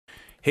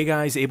Hey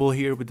guys, Abel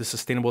here with the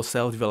Sustainable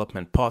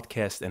Self-Development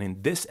Podcast, and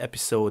in this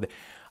episode,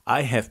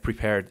 I have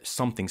prepared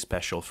something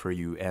special for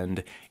you,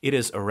 and it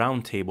is a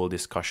roundtable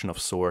discussion of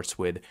sorts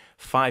with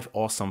 5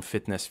 awesome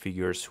fitness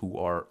figures who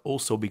are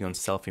also big on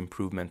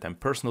self-improvement and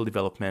personal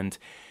development,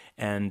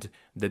 and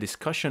the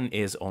discussion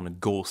is on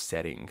goal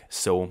setting.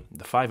 So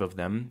the 5 of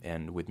them,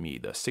 and with me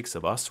the 6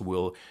 of us,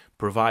 will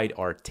provide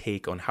our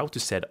take on how to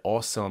set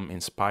awesome,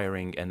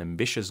 inspiring, and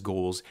ambitious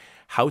goals,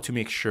 how to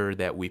make sure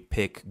that we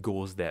pick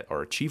goals that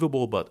are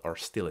achievable but are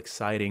still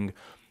exciting,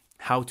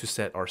 how to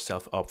set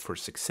ourselves up for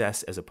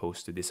success as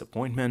opposed to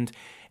disappointment,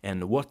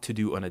 and what to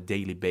do on a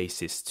daily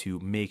basis to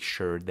make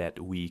sure that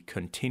we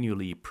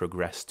continually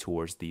progress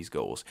towards these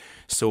goals.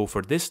 So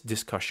for this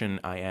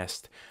discussion, I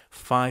asked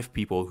 5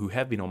 people who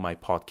have been on my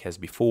podcast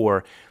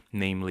before,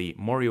 namely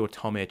Mario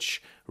Tomic,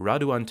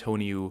 Radu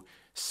Antoniou,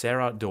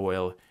 Sarah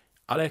Doyle,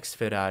 Alex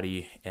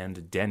Ferrari,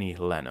 and Danny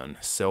Lennon.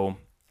 So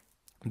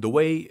the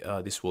way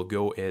this will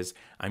go is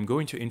I'm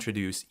going to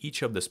introduce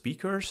each of the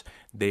speakers.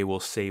 They will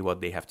say what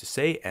they have to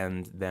say,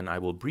 and then I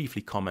will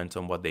briefly comment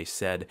on what they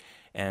said.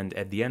 And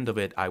at the end of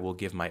it, I will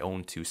give my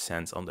own 2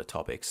 cents on the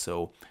topic.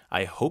 So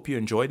I hope you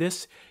enjoy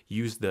this.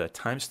 Use the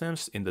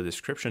timestamps in the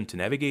description to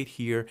navigate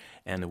here.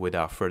 And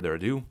without further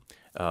ado,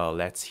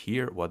 let's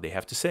hear what they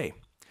have to say.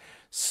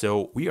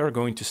 So we are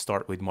going to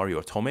start with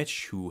Mario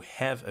Tomic, who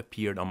have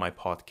appeared on my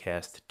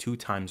podcast 2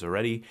 times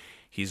already.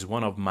 He's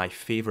one of my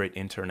favorite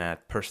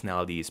internet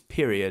personalities,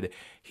 period.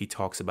 He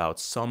talks about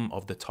some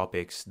of the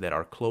topics that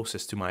are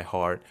closest to my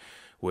heart,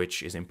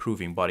 which is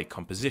improving body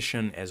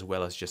composition, as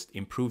well as just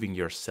improving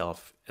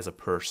yourself as a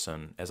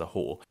person as a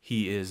whole.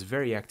 He is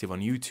very active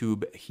on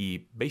YouTube.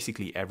 He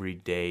basically every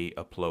day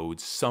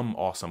uploads some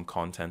awesome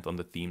content on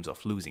the themes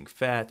of losing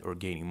fat or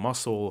gaining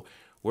muscle,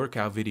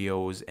 workout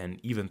videos, and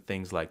even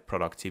things like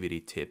productivity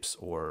tips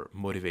or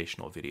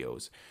motivational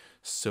videos.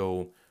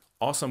 So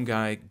awesome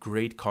guy,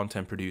 great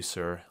content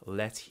producer.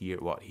 Let's hear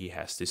what he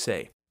has to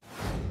say.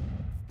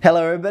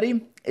 Hello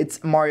everybody,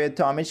 it's Mario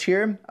Tomic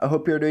here. I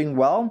hope you're doing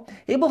well.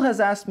 Abel has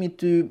asked me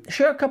to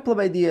share a couple of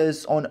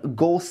ideas on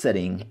goal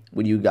setting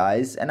with you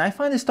guys, and I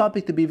find this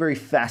topic to be very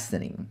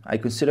fascinating. I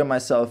consider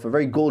myself a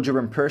very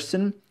goal-driven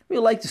person. I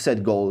really like to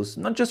set goals,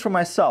 not just for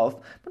myself,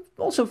 but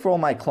also for all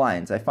my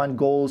clients. I find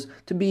goals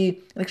to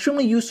be an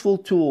extremely useful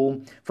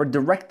tool for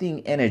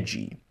directing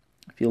energy.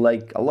 I feel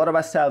like a lot of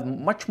us have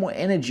much more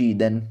energy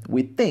than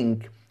we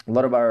think. A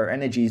lot of our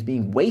energy is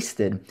being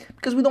wasted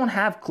because we don't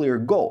have clear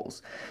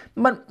goals.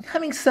 But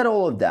having said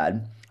all of that,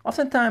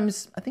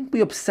 oftentimes I think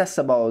we obsess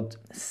about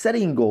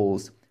setting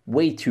goals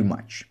way too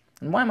much.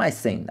 And why am I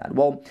saying that?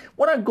 Well,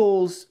 what are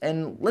goals?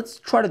 And let's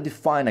try to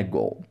define a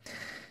goal.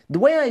 The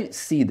way I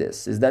see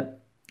this is that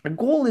a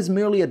goal is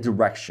merely a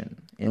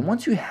direction. And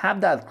once you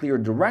have that clear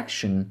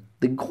direction,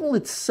 the goal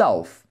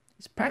itself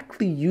is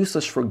practically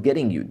useless for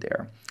getting you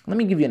there. Let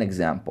me give you an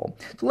example.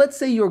 So let's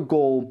say your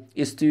goal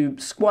is to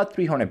squat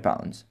 300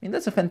 pounds. I mean,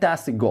 that's a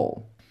fantastic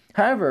goal.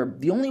 However,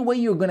 the only way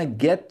you're going to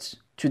get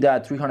to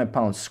that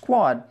 300-pound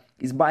squat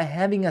is by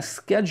having a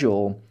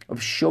schedule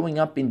of showing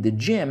up in the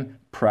gym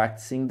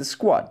practicing the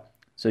squat.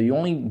 So you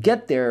only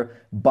get there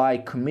by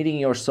committing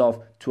yourself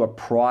to a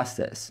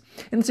process.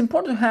 And it's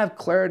important to have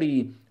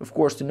clarity, of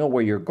course, to know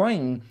where you're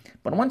going.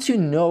 But once you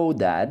know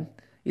that,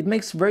 it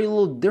makes very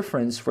little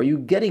difference for you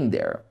getting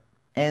there.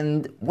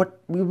 And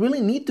what we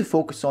really need to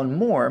focus on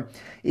more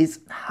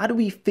is how do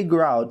we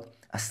figure out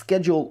a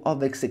schedule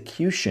of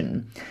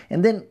execution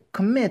and then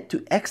commit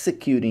to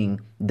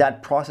executing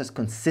that process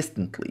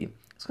consistently.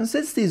 So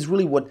consistency is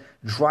really what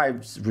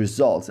drives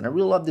results. And I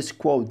really love this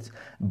quote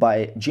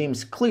by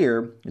James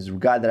Clear, who's a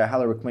guy that I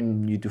highly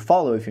recommend you to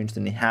follow if you're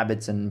interested in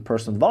habits and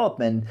personal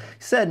development.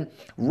 He said,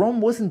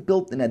 Rome wasn't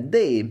built in a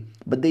day,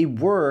 but they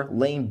were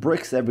laying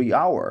bricks every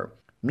hour.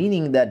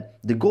 Meaning that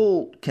the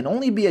goal can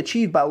only be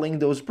achieved by laying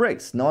those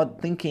bricks, not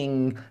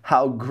thinking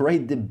how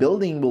great the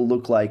building will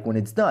look like when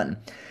it's done.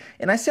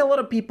 And I see a lot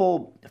of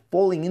people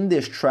falling in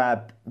this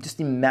trap, just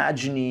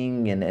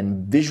imagining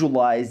and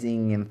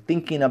visualizing and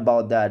thinking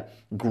about that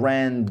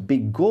grand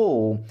big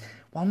goal,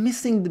 while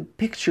missing the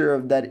picture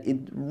of that it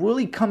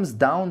really comes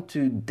down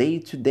to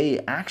day-to-day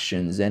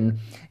actions. And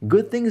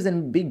good things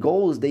and big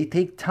goals, they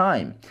take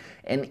time.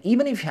 And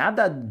even if you have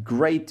that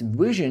great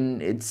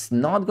vision, it's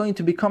not going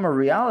to become a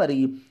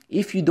reality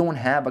if you don't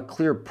have a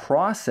clear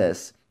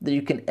process that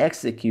you can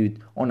execute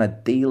on a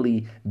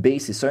daily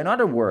basis. So in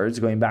other words,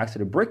 going back to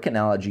the brick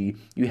analogy,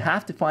 you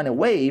have to find a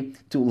way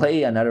to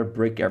lay another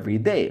brick every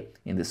day.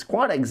 In the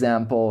squat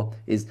example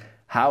is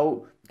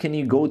how can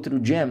you go to the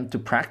gym to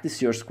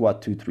practice your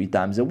squat 2-3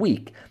 times a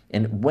week?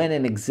 And when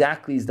and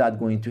exactly is that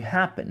going to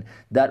happen?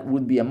 That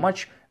would be a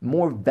much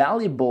more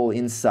valuable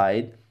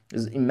insight.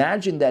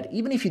 Imagine that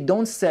even if you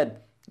don't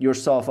set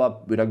yourself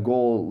up with a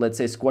goal, let's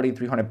say squatting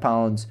 300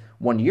 pounds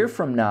 1 year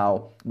from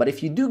now, but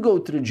if you do go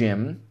to the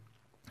gym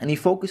and you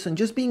focus on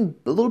just being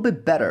a little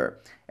bit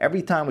better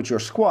every time with your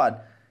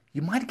squat,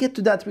 you might get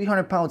to that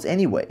 300 pounds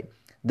anyway.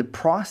 The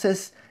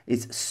process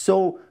is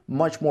so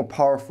much more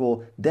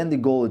powerful than the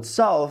goal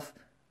itself,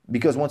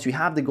 because once you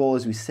have the goal,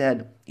 as we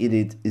said,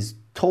 it is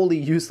totally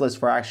useless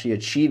for actually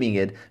achieving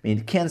it. I mean,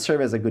 it can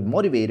serve as a good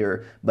motivator,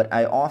 but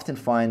I often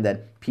find that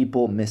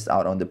people miss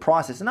out on the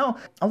process. Now,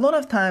 a lot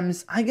of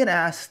times I get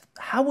asked,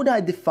 how would I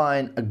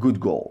define a good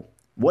goal?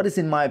 What is,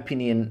 in my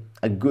opinion,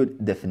 a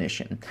good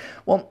definition?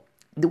 Well,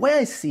 the way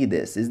I see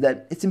this is that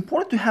it's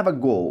important to have a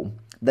goal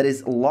that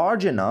is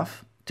large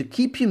enough to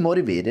keep you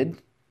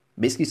motivated,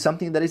 basically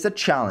something that is a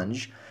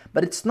challenge,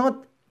 but it's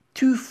not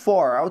too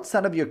far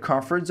outside of your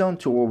comfort zone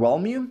to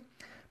overwhelm you,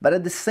 but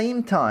at the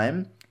same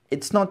time,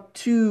 it's not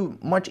too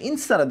much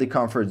inside of the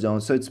comfort zone,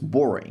 so it's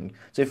boring.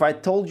 So if I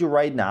told you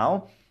right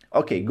now,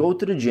 okay, go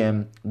to the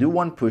gym, do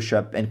one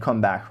push-up, and come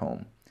back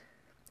home.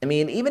 I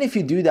mean, even if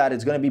you do that,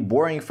 it's going to be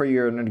boring for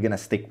you and you're not going to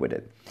stick with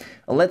it.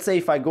 And let's say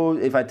if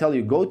I tell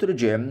you go to the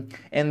gym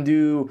and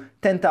do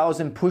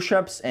 10,000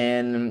 push-ups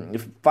and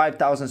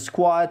 5,000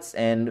 squats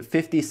and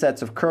 50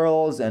 sets of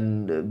curls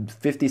and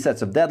 50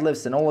 sets of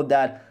deadlifts and all of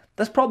that,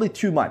 that's probably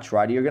too much,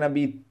 right? You're going to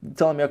be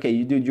telling me,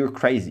 okay, dude, you're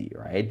crazy,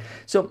 right?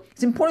 So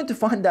it's important to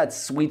find that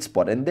sweet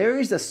spot. And there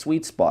is a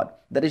sweet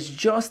spot that is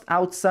just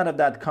outside of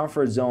that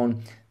comfort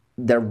zone,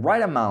 the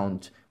right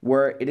amount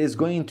where it is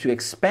going to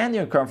expand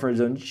your comfort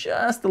zone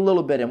just a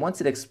little bit. And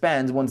once it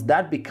expands, once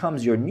that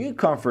becomes your new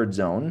comfort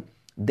zone,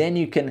 then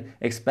you can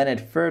expand it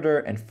further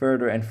and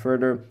further and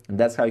further. And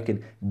that's how you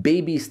can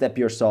baby step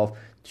yourself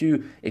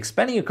to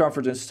expanding your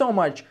comfort zone so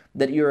much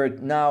that you're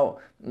now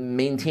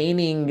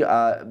maintaining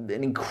an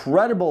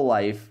incredible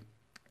life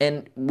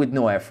and with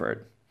no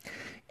effort.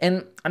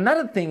 And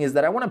another thing is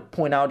that I want to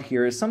point out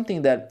here is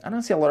something that I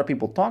don't see a lot of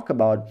people talk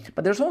about,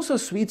 but there's also a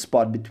sweet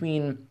spot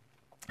between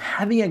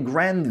having a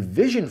grand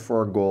vision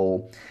for a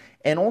goal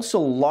and also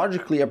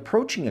logically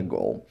approaching a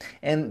goal.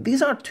 And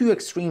these are two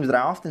extremes that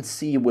I often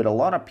see with a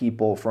lot of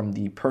people from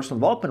the personal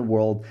development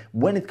world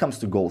when it comes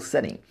to goal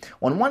setting.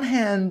 On one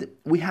hand,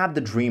 we have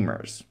the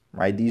dreamers,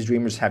 right? These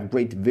dreamers have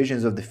great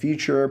visions of the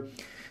future.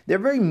 They're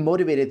very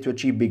motivated to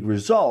achieve big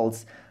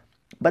results,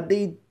 but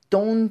they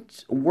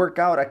don't work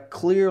out a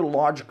clear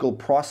logical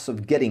process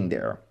of getting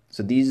there.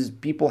 So these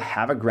people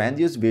have a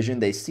grandiose vision.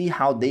 They see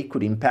how they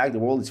could impact the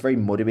world. It's very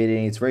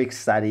motivating. It's very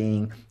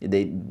exciting.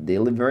 They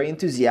live very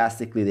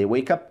enthusiastically. They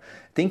wake up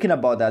thinking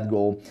about that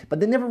goal, but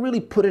they never really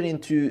put it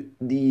into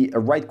the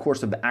right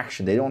course of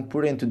action. They don't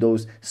put it into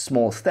those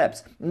small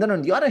steps. And then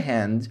on the other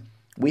hand,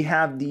 we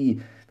have the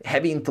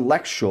heavy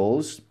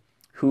intellectuals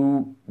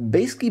who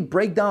basically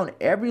break down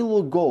every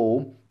little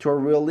goal to a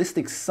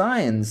realistic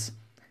science.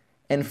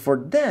 And for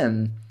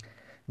them,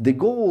 the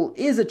goal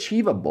is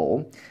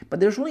achievable, but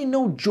there's really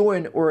no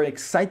joy or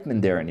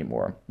excitement there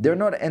anymore. They're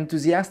not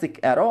enthusiastic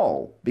at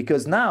all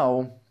because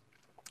now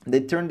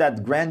they turn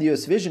that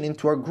grandiose vision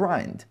into a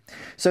grind.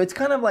 So it's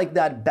kind of like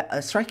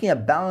that, striking a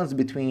balance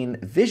between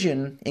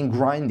vision and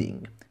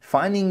grinding,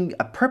 finding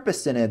a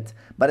purpose in it,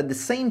 but at the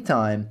same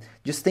time,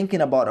 just thinking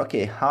about,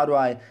 okay, how do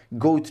I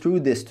go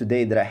through this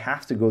today that I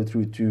have to go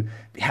through to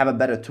have a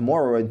better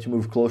tomorrow and to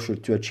move closer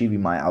to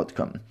achieving my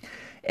outcome.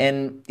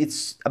 And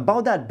it's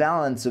about that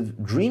balance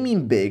of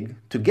dreaming big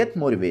to get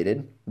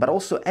motivated, but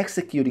also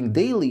executing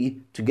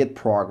daily to get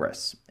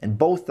progress. And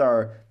both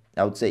are,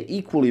 I would say,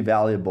 equally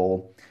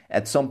valuable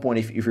at some point.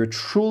 If you're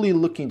truly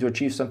looking to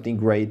achieve something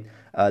great,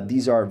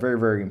 these are very,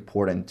 very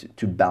important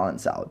to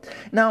balance out.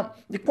 Now,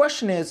 the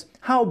question is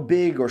how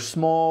big or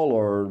small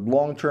or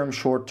long-term,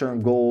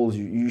 short-term goals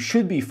you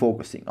should be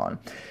focusing on.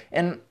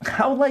 And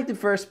I would like to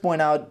first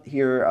point out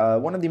here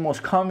one of the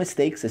most common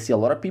mistakes I see a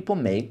lot of people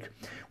make,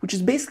 which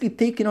is basically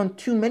taking on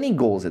too many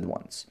goals at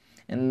once.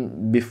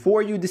 And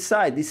before you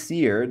decide this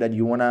year that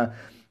you want to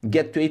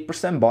get to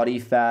 8% body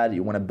fat,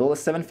 you want to build a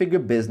 7-figure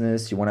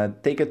business, you want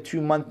to take a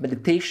 2-month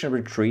meditation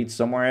retreat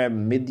somewhere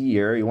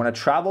mid-year, you want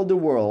to travel the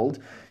world,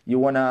 you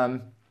want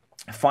to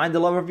find the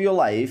love of your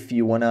life,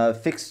 you want to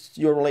fix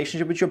your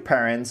relationship with your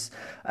parents,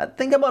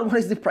 think about what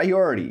is the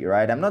priority,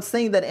 right? I'm not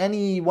saying that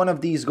any one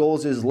of these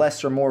goals is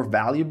less or more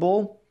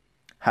valuable.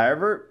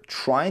 However,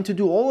 trying to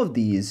do all of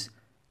these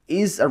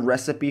is a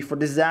recipe for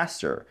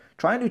disaster.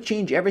 Trying to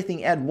change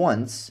everything at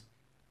once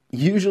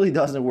usually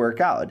doesn't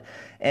work out.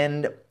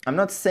 And I'm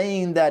not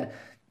saying that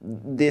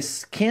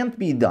this can't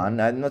be done.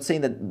 I'm not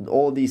saying that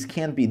all these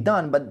can't be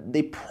done, but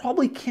they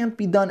probably can't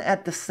be done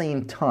at the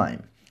same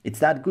time. It's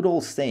that good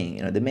old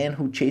saying, the man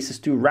who chases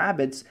 2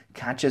 rabbits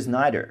catches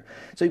neither.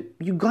 So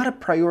you gotta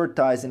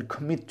prioritize and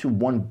commit to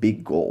one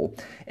big goal.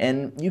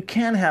 And you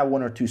can have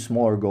 1 or 2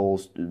 smaller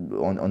goals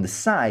on the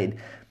side,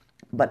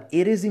 but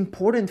it is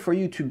important for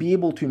you to be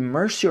able to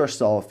immerse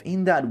yourself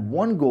in that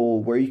one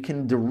goal where you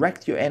can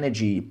direct your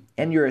energy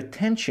and your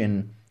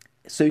attention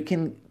so you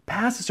can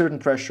pass a certain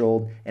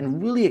threshold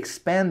and really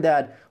expand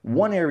that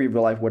one area of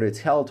your life, whether it's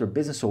health or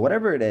business or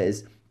whatever it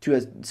is, to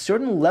a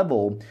certain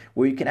level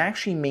where you can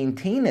actually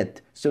maintain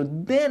it. So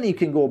then you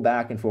can go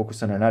back and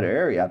focus on another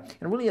area.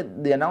 And really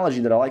the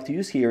analogy that I like to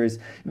use here is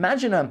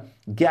imagine a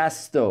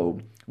gas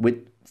stove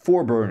with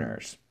 4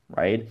 burners,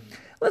 right?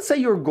 Let's say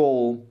your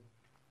goal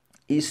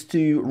is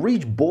to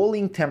reach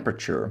boiling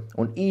temperature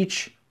on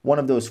each one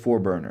of those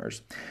 4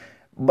 burners.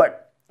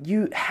 But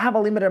you have a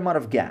limited amount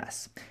of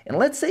gas. And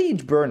let's say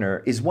each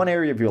burner is one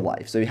area of your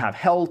life. So you have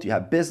health, you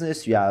have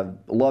business, you have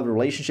love,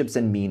 relationships,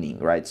 and meaning,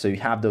 right? So you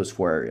have those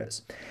 4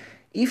 areas.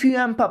 If you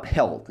amp up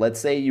health, let's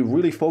say you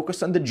really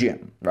focus on the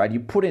gym, right? You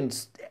put in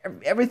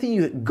everything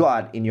you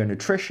got in your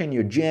nutrition,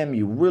 your gym,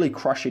 you really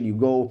crush it, you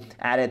go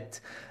at it,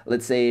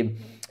 let's say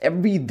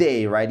every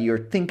day, right? You're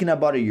thinking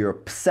about it, you're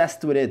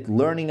obsessed with it,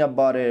 learning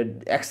about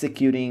it,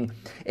 executing,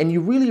 and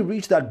you really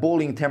reach that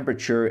boiling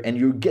temperature and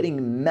you're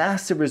getting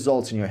massive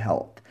results in your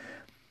health.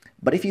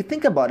 But if you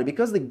think about it,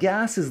 because the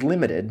gas is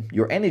limited,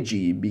 your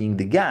energy being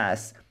the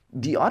gas,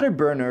 the other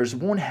burners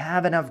won't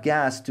have enough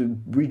gas to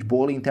reach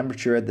boiling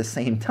temperature at the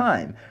same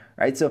time,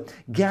 right? So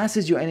gas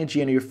is your energy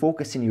and you're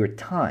focusing your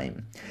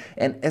time.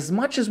 And as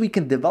much as we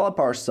can develop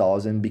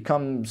ourselves and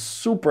become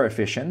super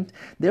efficient,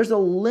 there's a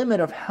limit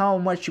of how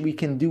much we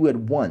can do at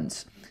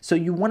once. So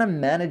you want to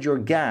manage your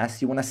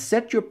gas, you want to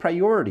set your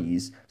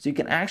priorities so you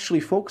can actually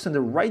focus on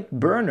the right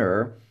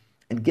burner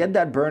and get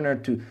that burner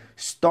to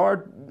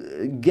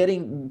start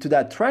getting to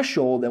that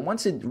threshold. And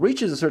once it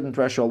reaches a certain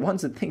threshold,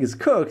 once the thing is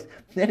cooked,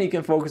 then you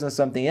can focus on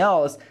something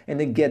else and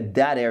then get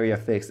that area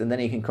fixed. And then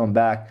you can come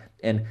back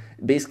and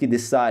basically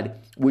decide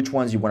which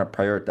ones you want to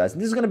prioritize.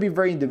 And this is going to be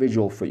very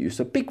individual for you.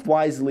 So pick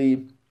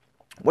wisely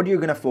what you're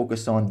going to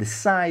focus on,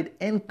 decide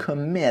and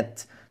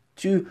commit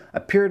to a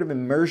period of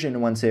immersion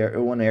in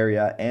one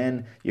area,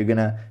 and you're going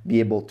to be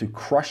able to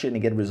crush it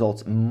and get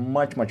results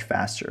much, much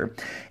faster.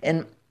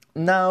 And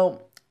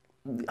now,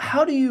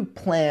 how do you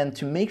plan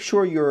to make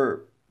sure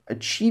you're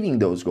achieving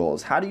those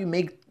goals? How do you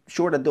make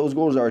sure that those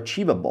goals are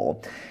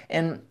achievable?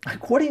 And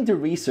according to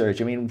research,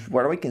 I mean,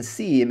 what we can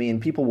see, I mean,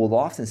 people will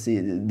often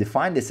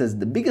define this as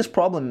the biggest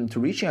problem to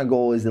reaching a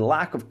goal is the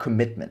lack of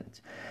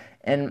commitment.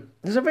 And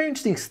there's a very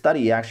interesting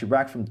study actually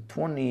back from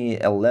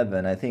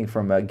 2011, I think,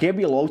 from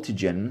Gabrielle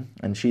Oettingen,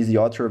 and she's the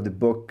author of the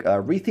book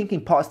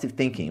Rethinking Positive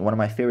Thinking, one of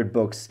my favorite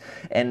books.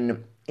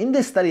 And in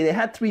this study, they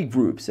had 3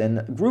 groups,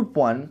 and group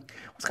 1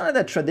 was kind of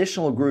that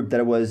traditional group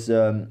that was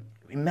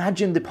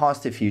imagine the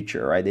positive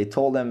future, right? They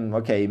told them,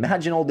 okay,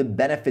 imagine all the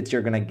benefits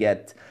you're going to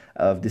get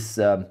of this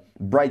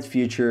bright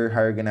future,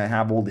 how you're going to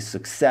have all the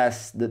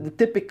success, the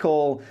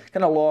typical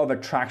kind of law of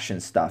attraction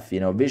stuff, you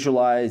know,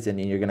 visualize and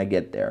you're going to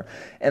get there.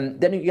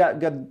 And then you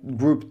got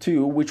group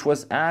 2, which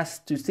was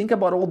asked to think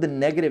about all the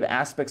negative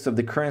aspects of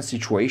the current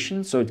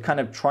situation. So it's kind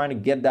of trying to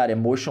get that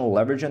emotional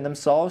leverage in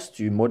themselves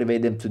to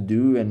motivate them to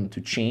do and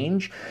to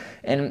change.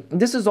 And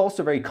this is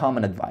also very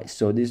common advice.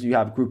 So this, you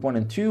have group 1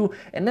 and 2.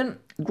 And then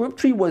group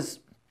 3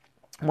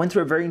 went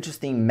through a very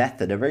interesting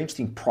method, a very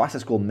interesting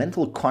process called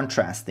mental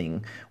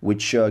contrasting,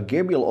 which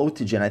Gabrielle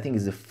Oettingen, I think,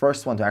 is the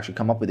first one to actually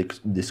come up with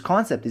this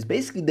concept. Is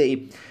basically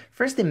they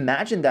first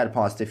imagined that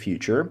positive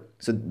future,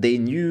 so they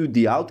knew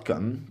the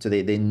outcome, so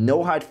they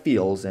know how it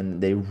feels,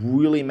 and they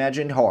really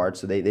imagined hard,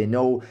 so they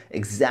know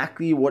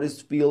exactly what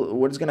it's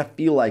going to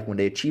feel like when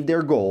they achieve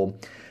their goal.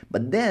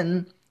 But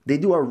then they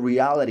do a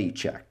reality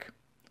check.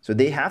 So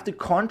they have to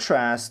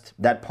contrast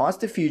that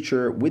positive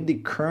future with the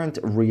current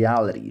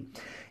reality.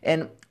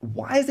 And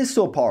why is this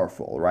so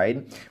powerful,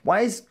 right?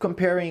 Why is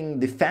comparing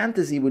the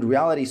fantasy with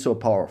reality so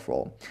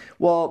powerful?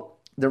 Well,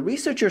 the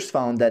researchers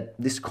found that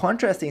this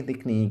contrasting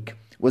technique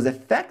was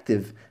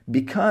effective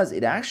because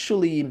it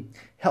actually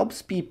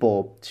helps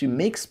people to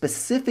make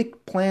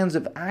specific plans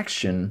of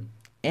action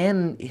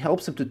and it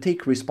helps them to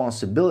take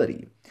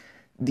responsibility.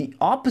 The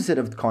opposite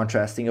of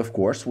contrasting, of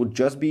course, would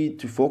just be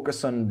to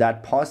focus on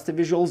that positive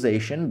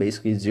visualization,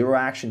 basically zero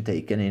action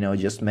taken,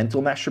 just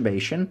mental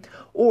masturbation,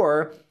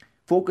 or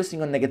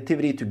focusing on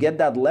negativity to get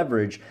that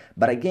leverage.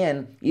 But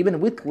again, even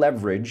with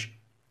leverage,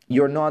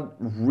 you're not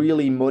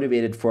really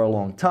motivated for a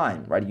long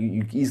time, right?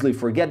 You easily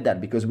forget that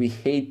because we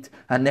hate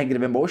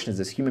negative emotions.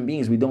 As human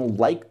beings, we don't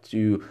like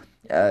to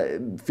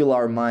fill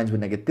our minds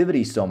with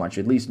negativity so much,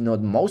 at least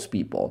not most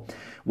people.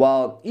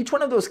 While each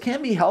one of those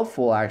can be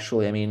helpful,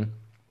 actually, I mean,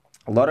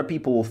 a lot of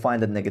people will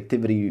find that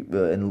negativity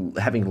and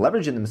having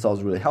leverage in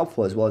themselves really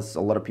helpful, as well as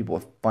a lot of people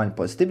find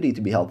positivity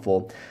to be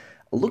helpful.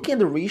 Looking at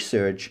the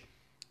research,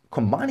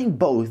 combining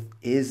both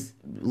is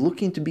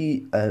looking to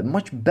be a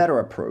much better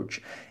approach.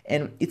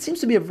 And it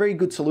seems to be a very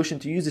good solution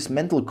to use this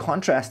mental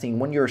contrasting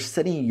when you're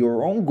setting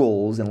your own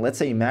goals. And let's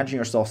say imagine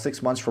yourself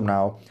 6 months from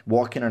now,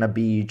 walking on a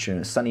beach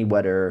in sunny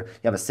weather,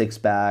 you have a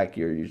six-pack,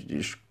 you're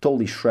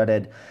totally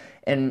shredded.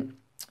 And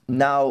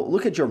now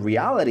look at your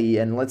reality,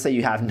 and let's say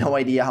you have no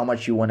idea how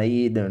much you want to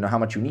eat, you don't know how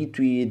much you need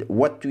to eat,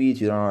 what to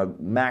eat, you don't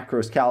know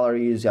macros,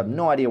 calories, you have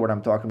no idea what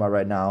I'm talking about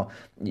right now,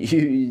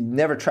 you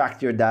never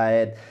tracked your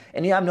diet,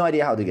 and you have no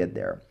idea how to get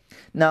there.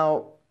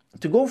 Now,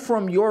 to go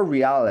from your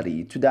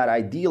reality to that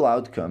ideal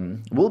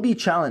outcome will be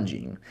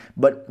challenging,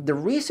 but the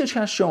research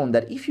has shown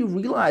that if you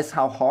realize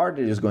how hard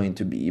it is going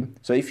to be,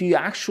 so if you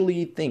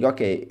actually think,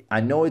 okay,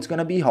 I know it's going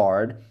to be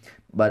hard,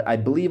 but I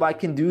believe I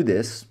can do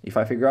this if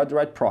I figure out the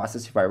right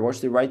process, if I watch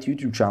the right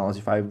YouTube channels,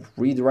 if I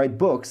read the right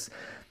books,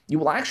 you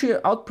will actually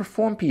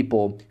outperform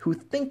people who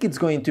think it's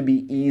going to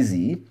be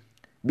easy,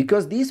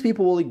 because these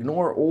people will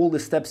ignore all the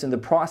steps in the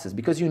process.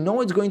 Because you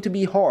know it's going to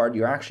be hard,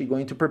 you're actually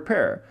going to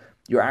prepare.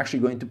 you're actually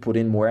going to put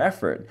in more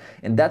effort.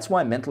 And that's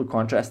why mental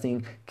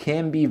contrasting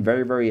can be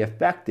very, very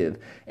effective.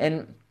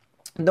 And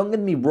don't get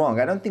me wrong,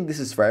 I don't think this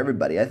is for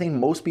everybody. I think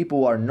most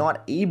people are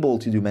not able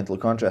to do mental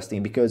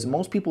contrasting because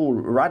most people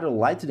rather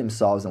lie to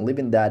themselves and live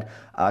in that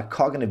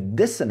cognitive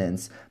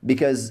dissonance,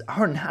 because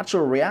our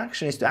natural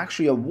reaction is to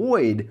actually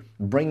avoid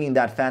bringing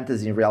that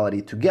fantasy and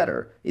reality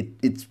together.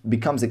 It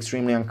becomes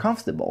extremely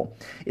uncomfortable.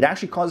 It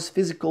actually causes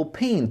physical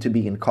pain to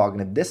be in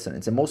cognitive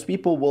dissonance, and most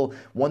people will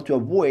want to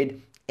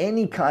avoid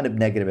any kind of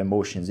negative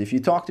emotions. If you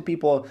talk to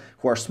people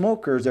who are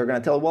smokers, they're going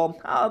to tell, well,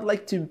 I'd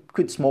like to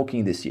quit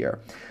smoking this year.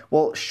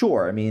 Well,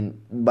 sure, I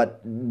mean,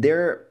 but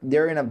they're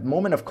in a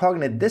moment of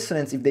cognitive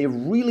dissonance if they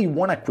really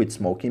want to quit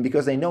smoking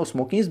because they know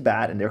smoking is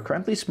bad and they're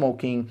currently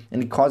smoking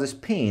and it causes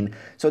pain.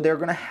 So they're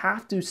going to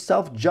have to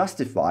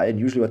self-justify, and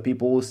usually what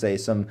people will say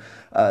some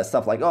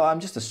stuff like, oh, I'm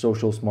just a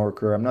social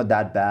smoker, I'm not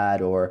that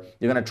bad, or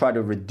they're going to try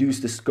to reduce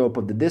the scope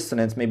of the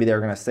dissonance. Maybe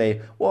they're going to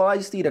say, well, I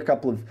just eat a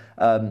couple of,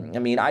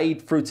 I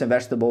eat fruits and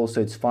vegetables,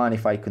 so it's fine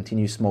if I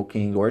continue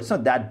smoking, or it's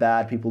not that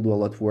bad, people do a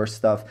lot worse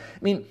stuff.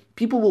 I mean,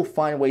 people will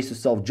find ways to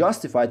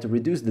self-justify to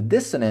reduce the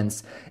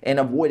dissonance and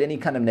avoid any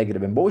kind of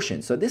negative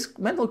emotion. So this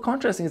mental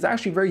contrasting is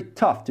actually very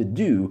tough to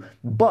do,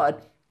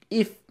 but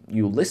if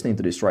you're listening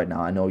to this right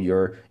now, I know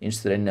you're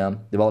interested in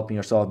developing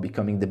yourself,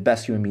 becoming the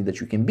best human being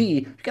that you can be,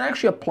 you can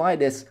actually apply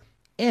this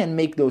and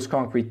make those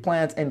concrete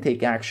plans and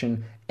take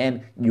action,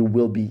 and you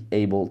will be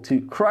able to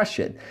crush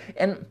it.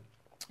 And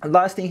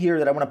last thing here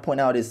that I want to point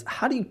out is,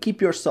 how do you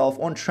keep yourself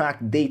on track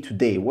day to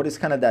day? What is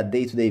kind of that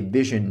day-to-day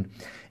vision,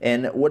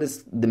 and what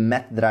is the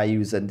method that I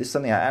use? And this is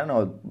something I don't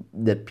know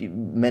that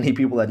many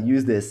people that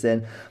use this,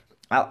 and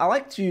I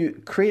like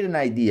to create an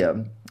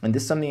idea, and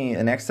this is something,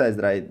 an exercise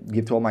that I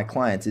give to all my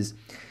clients, is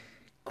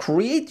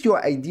create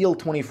your ideal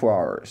 24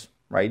 hours,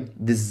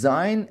 right?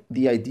 Design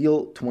the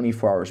ideal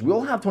 24 hours. We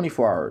all have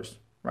 24 hours.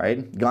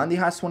 Right? Gandhi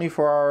has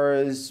 24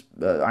 hours,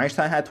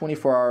 Einstein had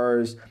 24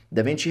 hours,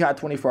 Da Vinci had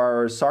 24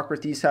 hours,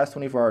 Socrates has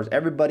 24 hours,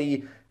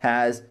 everybody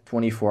has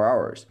 24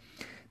 hours.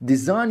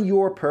 Design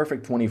your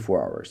perfect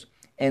 24 hours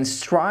and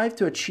strive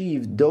to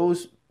achieve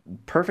those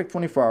perfect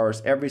 24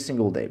 hours every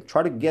single day.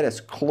 Try to get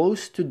as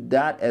close to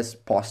that as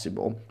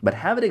possible, but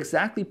have it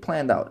exactly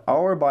planned out,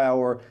 hour by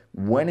hour.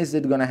 When is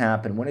it going to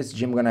happen? When is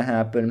gym going to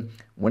happen?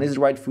 When is the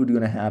right food going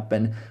to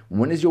happen?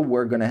 When is your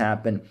work going to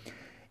happen?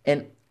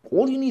 And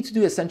all you need to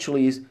do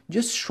essentially is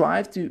just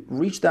strive to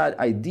reach that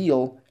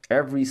ideal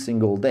every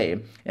single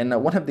day. And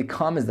one of the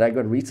comments that I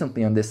got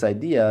recently on this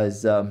idea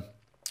is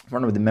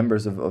one of the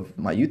members of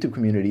my YouTube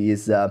community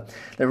is that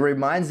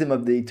reminds him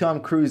of the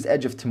Tom Cruise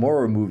Edge of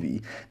Tomorrow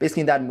movie.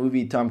 Basically in that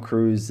movie, Tom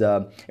Cruise,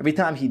 every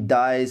time he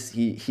dies,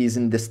 he's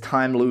in this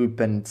time loop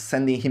and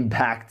sending him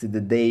back to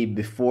the day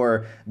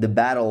before the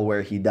battle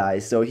where he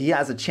dies. So he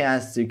has a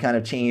chance to kind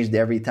of change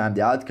every time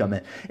the outcome.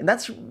 And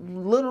that's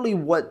literally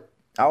what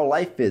our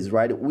life is,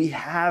 right? We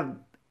have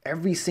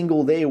every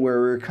single day where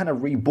we're kind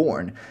of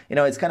reborn. You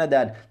know, it's kind of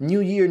that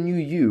new year, new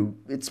you.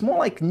 It's more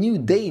like new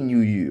day, new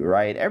you,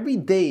 right? Every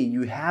day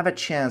you have a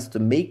chance to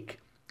make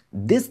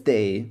this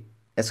day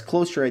as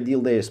close to your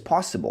ideal day as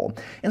possible.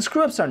 And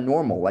screw-ups are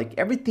normal. Like,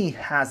 everything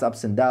has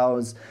ups and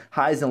downs,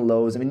 highs and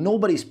lows. I mean,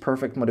 nobody's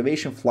perfect.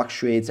 Motivation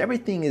fluctuates.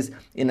 Everything is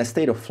in a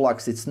state of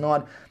flux. It's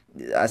not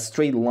a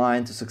straight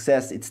line to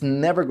success. It's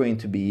never going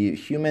to be.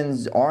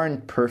 Humans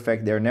aren't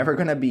perfect. They're never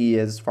going to be,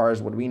 as far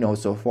as what we know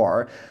so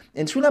far.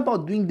 And it's really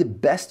about doing the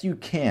best you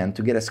can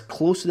to get as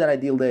close to that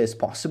ideal day as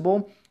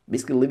possible.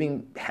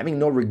 Basically having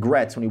no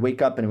regrets when you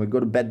wake up and we go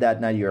to bed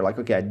that night. You're like,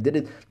 okay, I did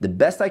it the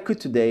best I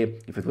could today.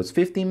 If it was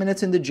 15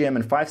 minutes in the gym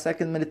and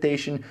 5-second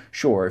meditation,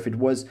 sure. If it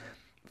was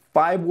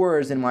 5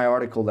 words in my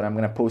article that I'm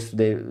going to post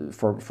today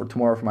for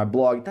tomorrow for my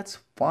blog, that's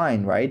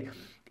fine, right?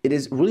 It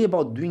is really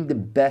about doing the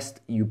best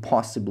you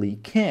possibly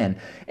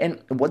can.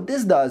 And what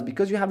this does,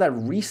 because you have that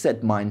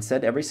reset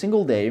mindset every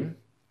single day,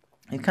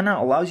 it kind of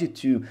allows you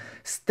to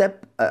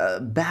step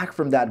back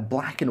from that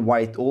black and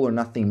white, all or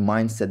nothing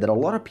mindset that a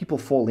lot of people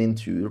fall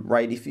into,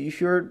 right?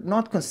 If you're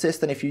not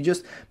consistent, if you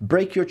just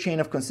break your chain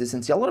of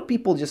consistency, a lot of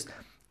people just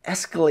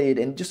escalate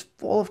and just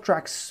fall off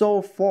track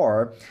so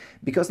far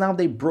because now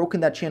they've broken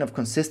that chain of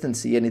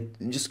consistency and it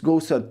just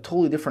goes to a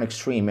totally different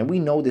extreme. And we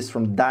know this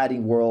from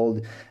dieting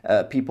world.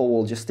 People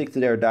will just stick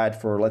to their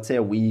diet for, let's say,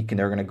 a week, and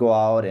they're going to go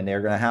out and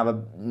they're going to have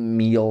a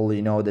meal,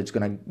 you know, that's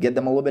going to get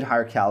them a little bit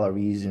higher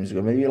calories, and it's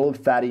going to be a little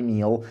fatty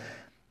meal.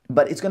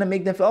 But it's going to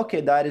make them feel,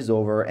 okay, diet is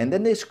over. And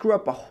then they screw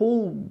up a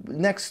whole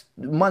next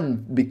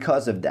month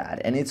because of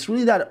that. And it's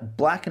really that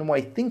black and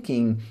white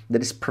thinking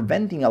that is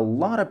preventing a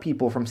lot of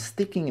people from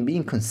sticking and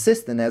being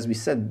consistent. As we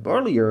said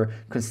earlier,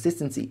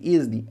 consistency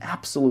is the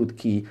absolute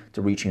key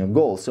to reaching a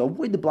goal. So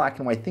avoid the black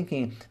and white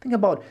thinking. Think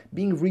about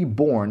being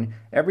reborn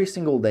every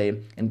single day.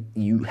 And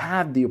you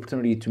have the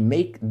opportunity to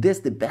make this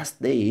the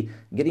best day,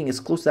 getting as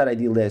close to that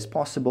ideal day as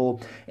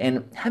possible.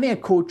 And having a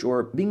coach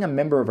or being a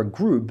member of a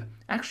group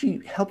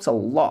actually helps a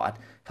lot,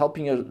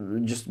 helping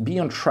you just be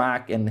on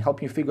track and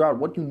helping you figure out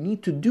what you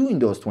need to do in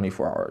those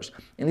 24 hours.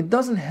 And it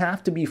doesn't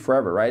have to be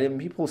forever, right? And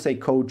people say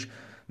coach,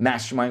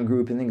 mastermind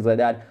group, and things like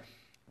that.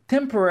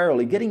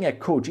 temporarily getting a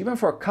coach, even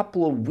for a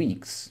couple of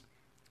weeks,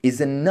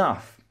 is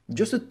enough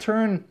just to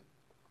turn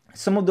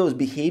some of those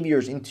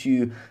behaviors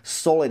into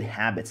solid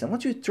habits. And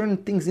once you turn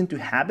things into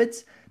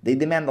habits, they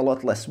demand a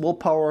lot less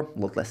willpower, a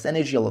lot less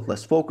energy, a lot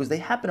less focus. They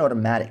happen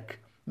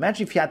automatic.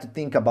 Imagine if you had to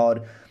think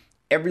about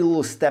every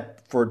little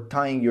step for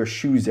tying your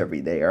shoes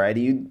every day, all right?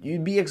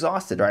 You'd be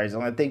exhausted, right? It's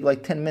gonna take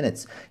like 10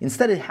 minutes.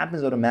 Instead, it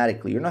happens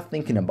automatically. You're not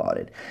thinking about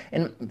it.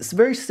 And it's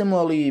very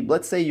similarly,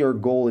 let's say your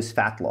goal is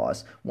fat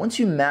loss. Once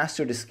you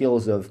master the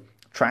skills of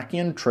tracking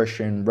your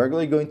nutrition,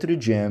 regularly going to the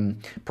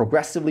gym,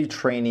 progressively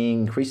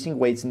training, increasing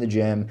weights in the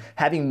gym,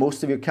 having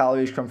most of your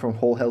calories come from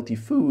whole healthy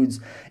foods,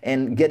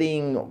 and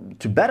getting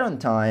to bed on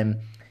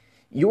time,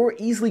 you're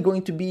easily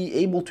going to be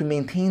able to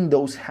maintain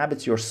those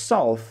habits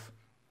yourself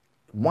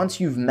once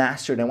you've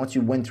mastered and once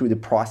you went through the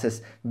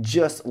process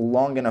just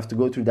long enough to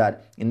go through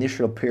that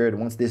initial period,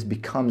 once this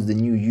becomes the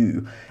new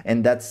you.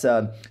 And that's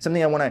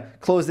something I want to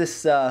close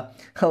this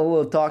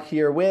little talk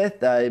here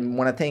with. I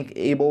want to thank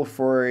Abel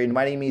for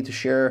inviting me to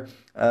share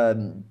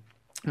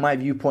my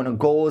viewpoint on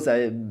goals.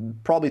 I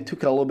probably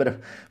took it a little bit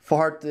of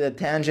far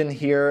tangent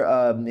here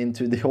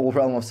into the whole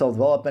realm of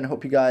self-development.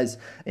 Hope you guys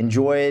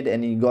enjoyed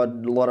and you got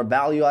a lot of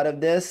value out of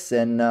this.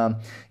 And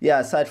yeah,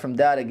 aside from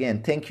that,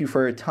 again, thank you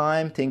for your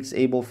time. Thanks,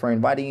 Abel, for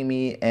inviting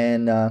me,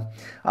 and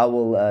I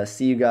will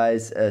see you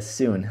guys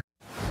soon.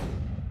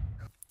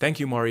 Thank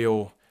you,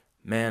 Mario.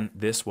 Man,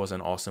 this was an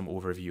awesome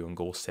overview on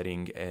goal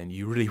setting, and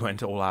you really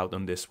went all out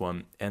on this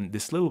one. And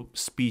this little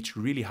speech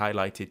really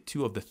highlighted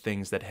two of the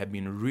things that have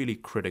been really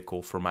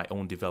critical for my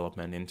own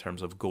development in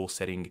terms of goal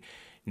setting.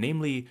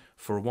 Namely,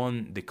 for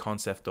one, the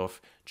concept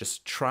of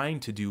just trying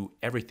to do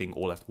everything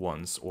all at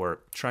once,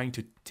 or trying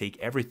to take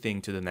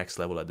everything to the next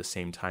level at the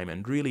same time.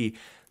 And really,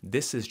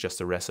 this is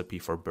just a recipe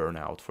for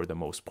burnout for the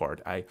most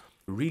part. I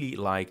really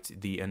liked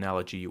the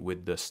analogy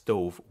with the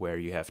stove, where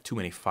you have too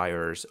many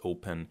fires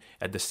open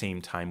at the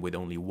same time with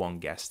only one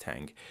gas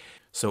tank.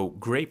 So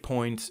great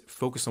point.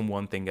 Focus on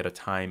one thing at a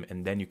time,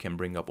 and then you can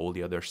bring up all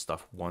the other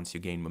stuff once you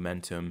gain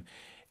momentum.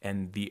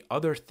 And the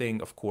other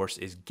thing, of course,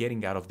 is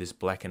getting out of this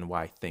black and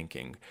white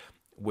thinking,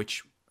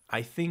 which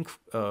I think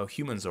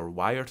humans are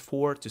wired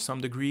for to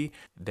some degree,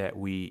 that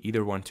we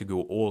either want to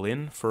go all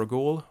in for a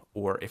goal,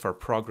 or if our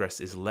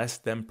progress is less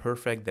than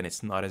perfect, then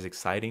it's not as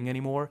exciting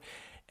anymore.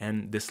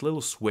 And this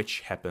little switch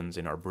happens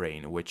in our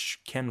brain,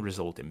 which can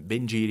result in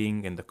binge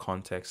eating in the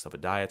context of a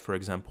diet, for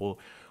example,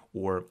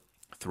 or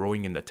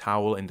throwing in the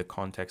towel in the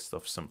context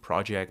of some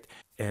project.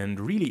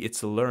 And really,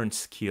 it's a learned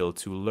skill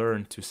to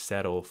learn to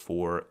settle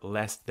for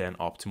less than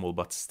optimal,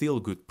 but still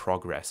good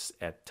progress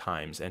at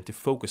times, and to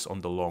focus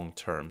on the long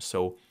term.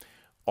 So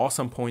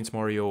awesome points,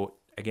 Mario.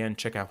 Again,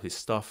 check out his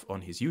stuff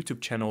on his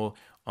YouTube channel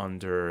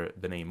under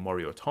the name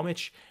Mario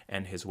Tomic,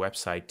 and his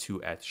website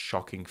too at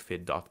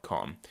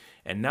shockingfit.com.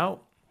 And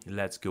now,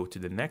 let's go to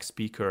the next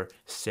speaker,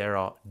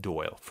 Sarah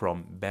Doyle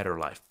from Better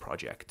Life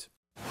Project.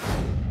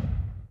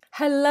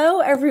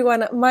 Hello,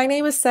 everyone. My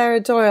name is Sarah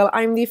Doyle.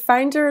 I'm the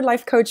founder,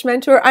 life coach,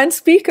 mentor, and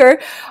speaker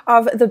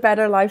of the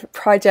Better Life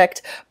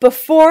Project.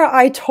 Before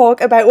I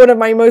talk about one of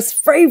my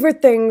most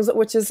favorite things,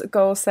 which is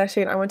goal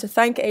setting, I want to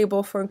thank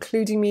Abel for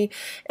including me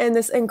in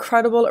this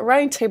incredible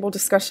roundtable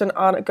discussion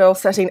on goal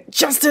setting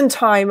just in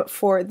time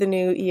for the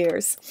New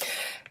Year's.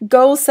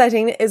 Goal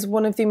setting is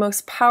one of the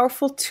most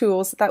powerful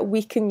tools that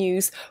we can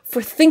use for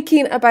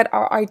thinking about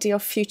our ideal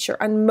future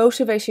and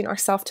motivating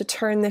ourselves to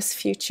turn this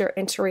future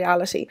into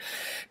reality.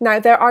 Now,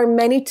 there are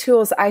many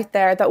tools out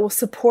there that will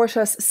support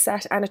us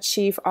set and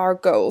achieve our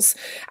goals.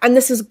 And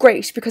this is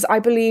great because I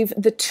believe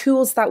the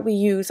tools that we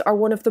use are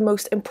one of the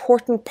most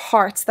important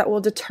parts that will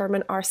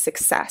determine our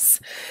success.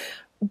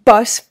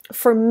 But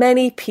for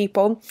many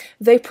people,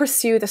 they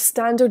pursue the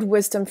standard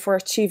wisdom for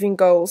achieving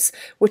goals,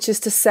 which is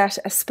to set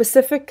a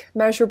specific,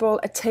 measurable,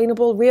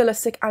 attainable,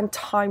 realistic, and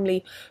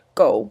timely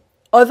goal,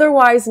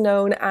 otherwise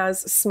known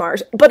as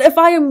SMART. But if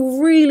I am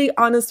really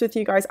honest with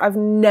you guys, I've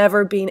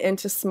never been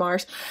into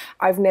SMART.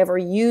 I've never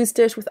used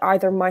it with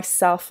either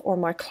myself or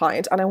my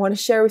client. And I want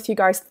to share with you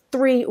guys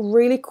 3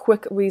 really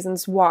quick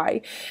reasons why,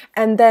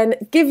 and then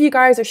give you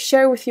guys or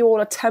share with you all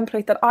a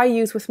template that I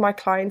use with my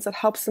clients that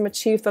helps them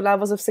achieve the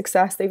levels of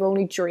success they've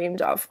only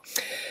dreamed of.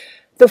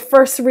 The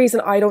first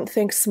reason I don't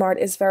think SMART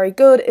is very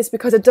good is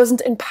because it doesn't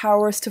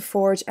empower us to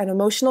forge an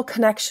emotional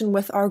connection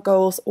with our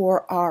goals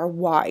or our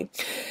why.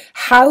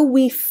 How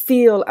we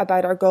feel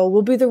about our goal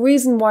will be the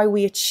reason why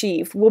we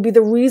achieve, will be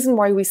the reason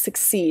why we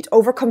succeed,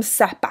 overcome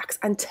setbacks,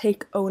 and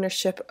take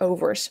ownership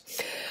over it.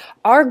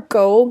 Our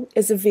goal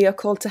is a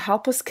vehicle to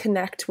help us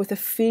connect with a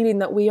feeling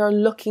that we are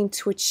looking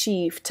to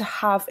achieve, to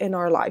have in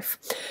our life.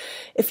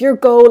 If your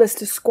goal is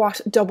to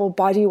squat double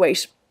body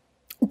weight,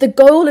 the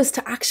goal is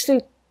to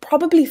actually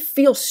probably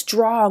feel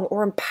strong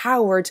or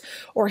empowered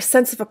or a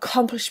sense of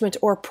accomplishment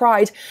or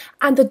pride.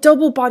 And the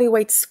double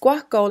bodyweight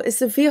squat goal is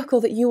the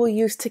vehicle that you will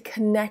use to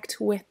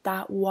connect with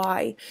that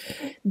why.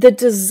 The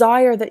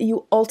desire that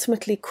you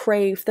ultimately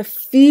crave, the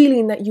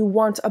feeling that you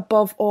want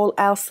above all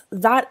else,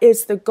 that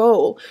is the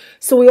goal.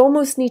 So we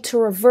almost need to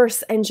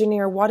reverse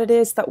engineer what it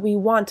is that we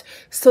want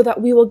so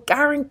that we will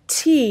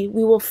guarantee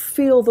we will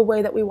feel the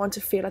way that we want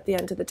to feel at the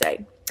end of the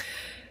day.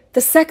 The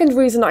second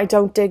reason I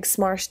don't dig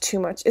SMART too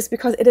much is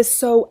because it is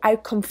so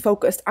outcome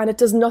focused and it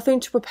does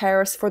nothing to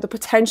prepare us for the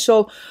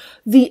potential,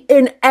 the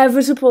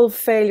inevitable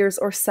failures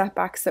or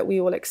setbacks that we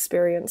will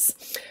experience.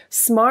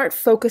 SMART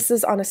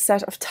focuses on a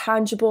set of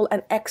tangible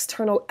and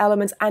external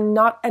elements and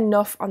not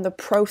enough on the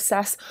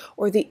process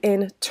or the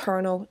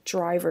internal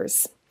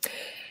drivers.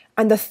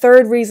 And the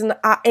third reason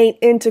I ain't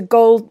into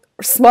goal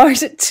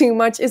SMART too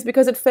much is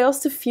because it fails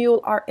to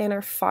fuel our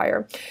inner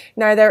fire.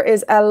 Now, there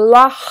is a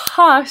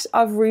lot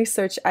of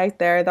research out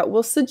there that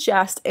will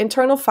suggest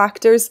internal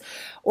factors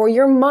or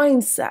your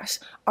mindset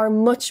are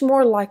much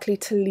more likely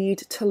to lead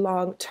to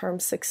long-term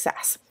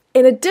success.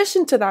 In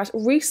addition to that,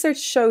 research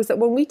shows that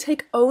when we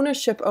take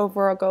ownership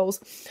over our goals,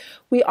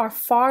 we are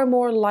far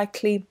more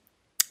likely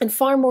and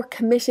far more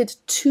committed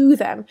to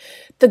them.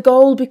 The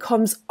goal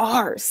becomes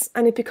ours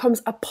and it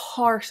becomes a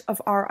part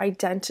of our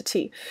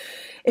identity.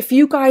 If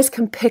you guys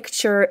can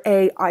picture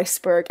an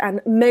iceberg, and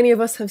many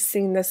of us have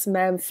seen this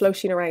meme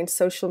floating around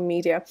social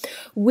media,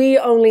 we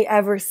only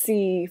ever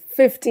see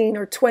 15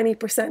 or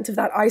 20% of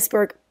that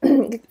iceberg,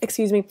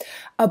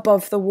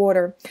 above the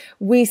water.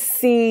 We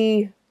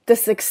see the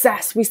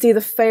success, we see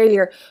the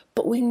failure,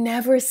 but we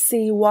never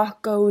see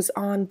what goes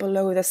on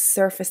below the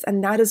surface,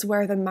 and that is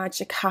where the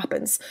magic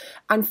happens.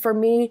 And for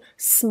me,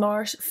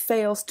 SMART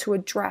fails to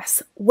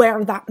address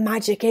where that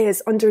magic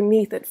is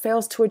underneath. It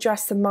fails to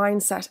address the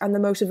mindset and the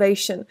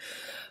motivation.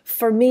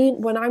 For me,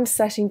 when I'm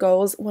setting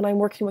goals, when I'm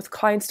working with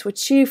clients to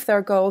achieve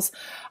their goals,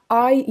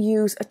 I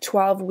use a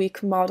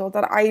 12-week model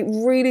that I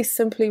really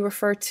simply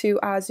refer to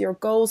as your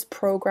goals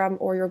program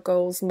or your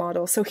goals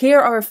model. So here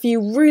are a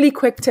few really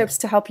quick tips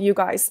to help you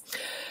guys.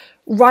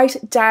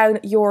 Write down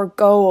your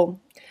goal.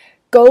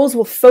 Goals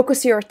will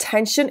focus your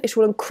attention. It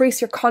will increase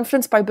your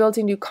confidence by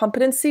building new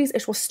competencies.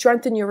 It will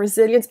strengthen your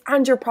resilience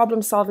and your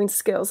problem-solving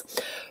skills.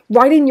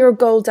 Writing your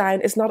goal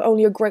down is not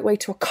only a great way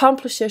to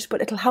accomplish it,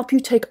 but it'll help you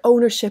take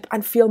ownership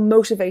and feel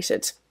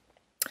motivated.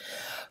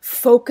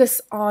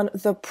 Focus on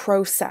the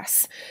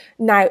process.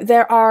 Now,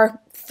 there are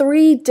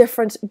 3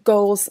 different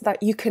goals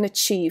that you can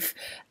achieve.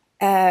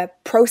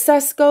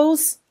 Process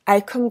goals,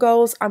 outcome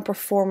goals, and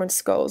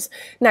performance goals.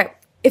 Now,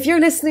 if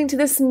you're listening to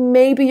this,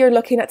 maybe you're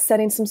looking at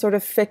setting some sort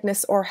of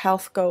fitness or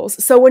health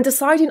goals. So when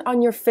deciding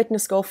on your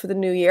fitness goal for the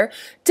new year,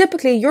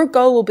 typically your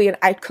goal will be an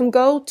outcome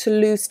goal to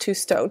lose 2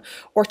 stone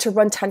or to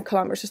run 10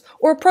 kilometers,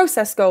 or a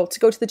process goal to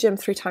go to the gym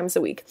 3 times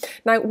a week.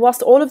 Now,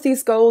 whilst all of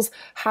these goals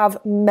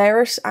have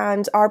merit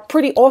and are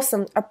pretty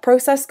awesome, a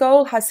process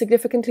goal has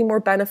significantly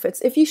more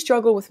benefits if you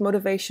struggle with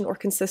motivation or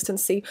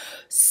consistency.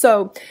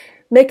 So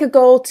make a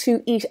goal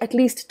to eat at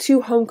least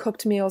 2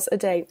 home-cooked meals a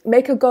day.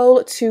 Make a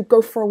goal to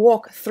go for a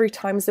walk 3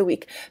 times a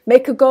week.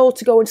 Make a goal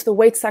to go into the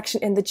weight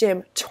section in the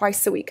gym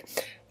twice a week.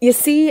 You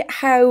see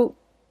how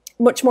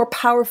much more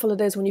powerful it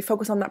is when you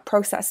focus on that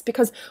process,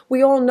 because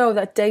we all know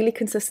that daily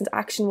consistent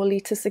action will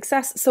lead to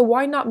success. So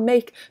why not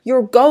make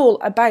your goal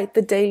about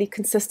the daily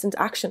consistent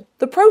action,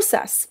 the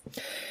process?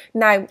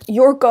 Now,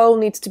 your goal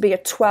needs to be a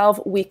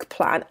 12-week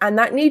plan, and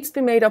that needs to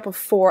be made up of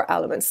 4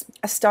 elements: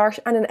 a start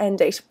and an end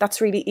date.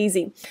 That's really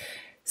easy.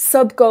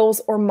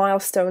 Sub-goals or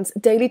milestones,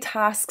 daily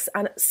tasks,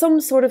 and some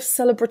sort of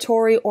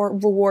celebratory or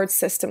reward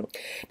system.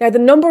 Now, the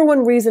number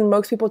one reason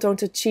most people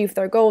don't achieve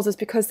their goals is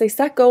because they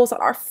set goals that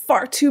are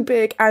far too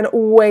big and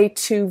way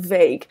too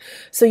vague.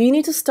 So you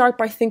need to start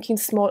by thinking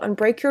small and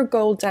break your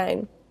goal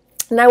down.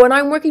 Now, when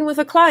I'm working with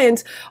a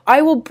client,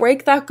 I will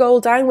break that goal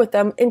down with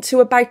them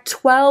into about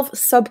 12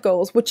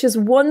 sub-goals, which is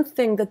one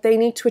thing that they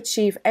need to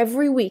achieve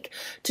every week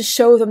to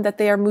show them that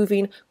they are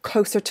moving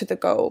closer to the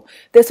goal.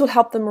 This will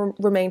help them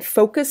remain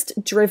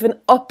focused,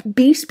 driven,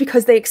 upbeat,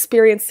 because they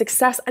experience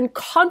success, and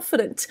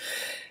confident.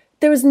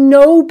 There is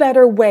no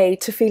better way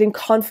to feeling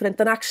confident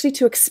than actually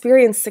to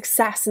experience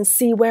success and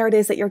see where it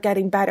is that you're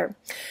getting better.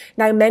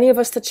 Now, many of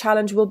us, the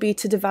challenge will be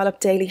to develop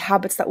daily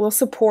habits that will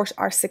support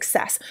our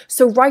success.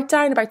 So write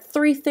down about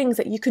 3 things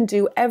that you can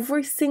do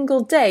every single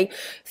day,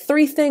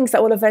 3 things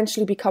that will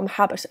eventually become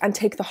habit and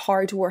take the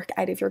hard work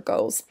out of your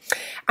goals.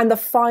 And the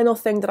final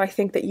thing that I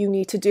think that you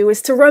need to do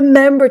is to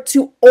remember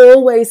to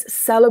always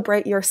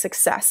celebrate your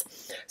success.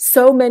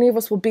 So many of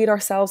us will beat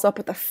ourselves up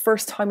at the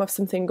first time of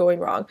something going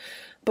wrong.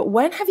 But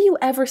when have you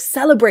ever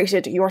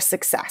celebrated your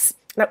success?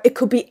 Now, it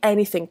could be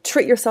anything.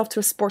 Treat yourself to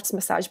a sports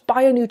massage,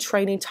 buy a new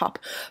training top,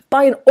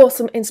 buy an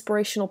awesome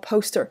inspirational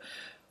poster.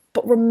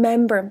 But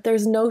remember,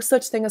 there's no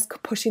such thing as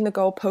pushing the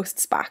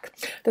goalposts back.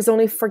 There's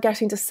only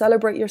forgetting to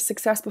celebrate your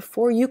success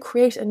before you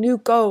create a new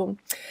goal.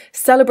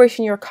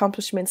 Celebrating your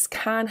accomplishments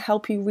can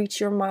help you reach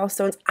your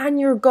milestones and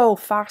your goal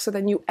faster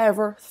than you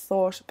ever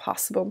thought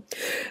possible.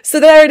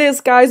 So there it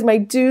is, guys, my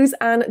do's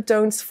and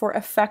don'ts for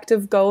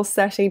effective goal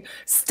setting.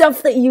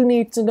 Stuff that you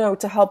need to know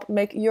to help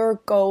make your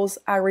goals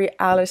a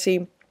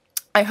reality.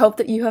 I hope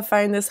that you have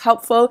found this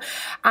helpful,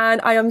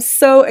 and I am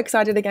so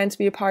excited again to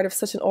be a part of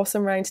such an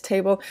awesome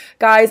roundtable.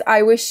 Guys,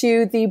 I wish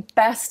you the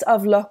best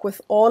of luck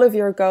with all of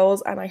your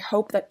goals, and I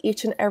hope that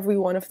each and every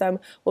one of them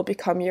will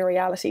become your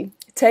reality.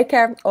 Take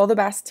care. All the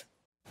best.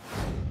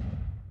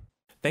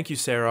 Thank you,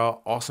 Sarah.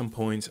 Awesome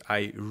points.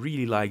 I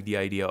really like the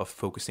idea of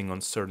focusing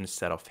on certain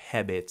set of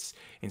habits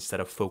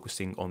instead of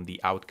focusing on the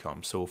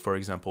outcome. So, for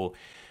example,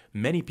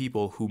 many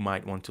people who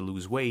might want to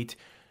lose weight,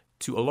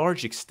 to a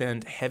large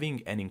extent,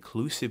 having an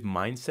inclusive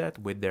mindset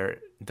with their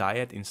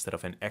diet instead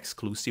of an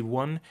exclusive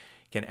one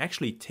can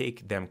actually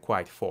take them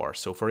quite far.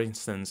 So, for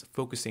instance,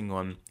 focusing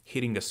on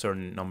hitting a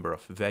certain number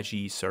of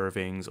veggie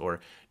servings or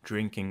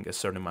drinking a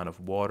certain amount of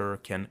water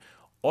can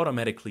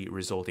automatically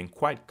result in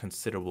quite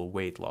considerable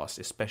weight loss,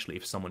 especially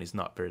if someone is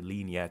not very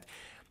lean yet,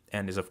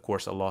 and is of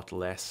course a lot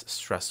less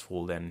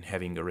stressful than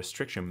having a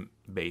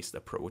restriction-based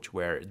approach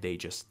where they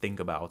just think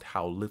about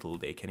how little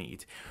they can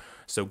eat.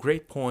 So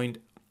great point.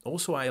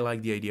 Also, I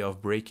like the idea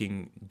of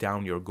breaking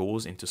down your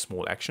goals into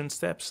small action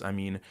steps. I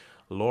mean,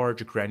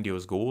 large,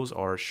 grandiose goals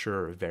are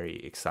sure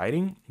very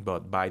exciting,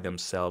 but by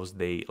themselves,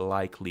 they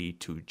likely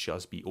to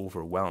just be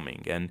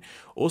overwhelming. And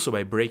also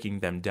by breaking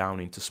them down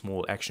into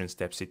small action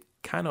steps, it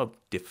kind of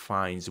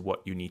defines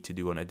what you need to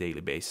do on a daily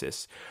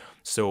basis.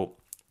 So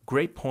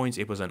great points.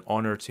 It was an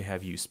honor to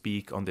have you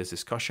speak on this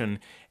discussion,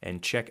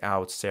 and check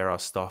out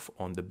Sarah's stuff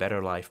on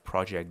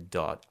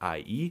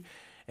thebetterlifeproject.ie.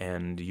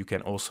 And you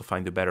can also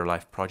find the Better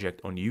Life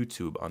Project on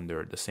YouTube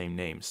under the same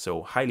name.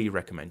 So highly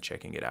recommend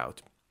checking it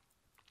out.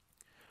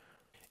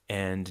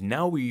 And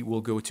now we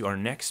will go to our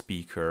next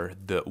speaker,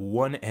 the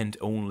one and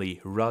only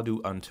Radu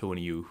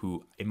Antoniu,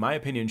 who, in my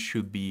opinion,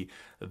 should be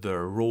the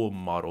role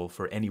model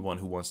for anyone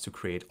who wants to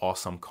create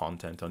awesome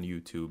content on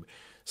YouTube.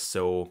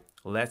 So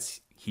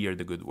let's hear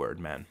the good word,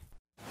 man.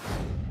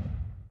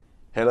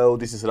 Hello,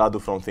 this is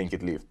Radu from Think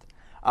It Lift.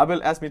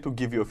 Abel asked me to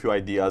give you a few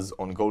ideas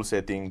on goal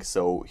setting,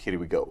 so here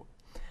we go.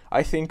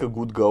 I think a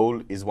good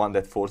goal is one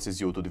that forces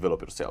you to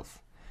develop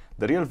yourself.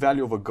 The real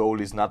value of a goal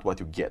is not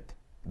what you get.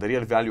 The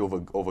real value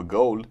of a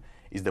goal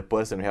is the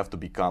person you have to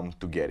become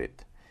to get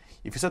it.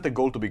 If you set a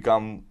goal to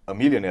become a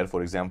millionaire,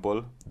 for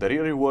example, the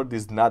real reward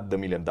is not the $1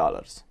 million.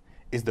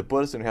 It's the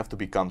person you have to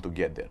become to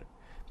get there.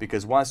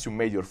 Because once you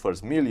made your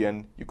first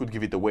million, you could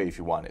give it away if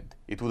you wanted.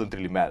 It wouldn't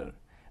really matter.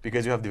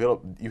 Because you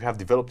have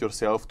developed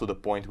yourself to the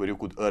point where you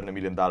could earn $1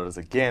 million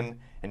again,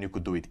 and you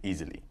could do it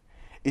easily.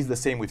 It's the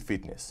same with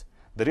fitness.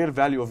 The real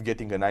value of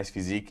getting a nice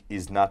physique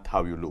is not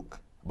how you look,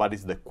 but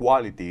it's the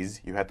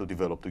qualities you had to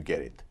develop to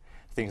get it.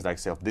 Things like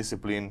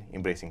self-discipline,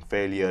 embracing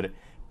failure,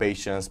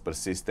 patience,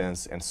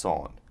 persistence, and so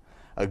on.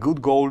 A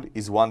good goal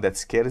is one that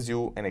scares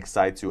you and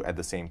excites you at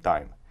the same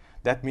time.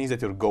 That means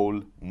that your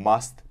goal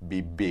must be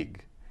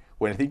big.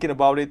 When thinking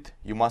about it,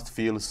 you must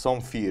feel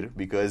some fear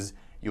because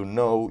you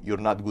know you're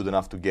not good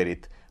enough to get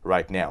it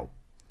right now.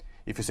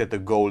 If you set a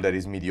goal that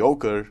is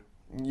mediocre,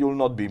 you'll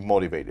not be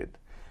motivated.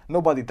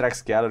 Nobody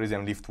tracks calories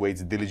and lifts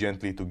weights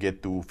diligently to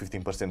get to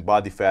 15%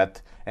 body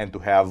fat and to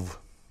have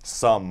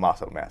some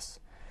muscle mass.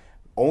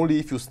 Only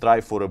if you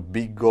strive for a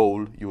big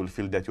goal, you will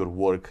feel that your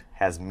work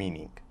has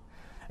meaning.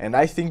 And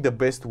I think the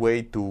best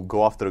way to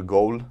go after a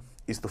goal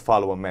is to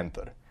follow a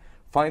mentor.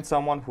 Find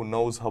someone who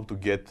knows how to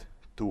get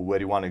to where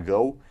you want to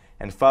go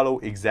and follow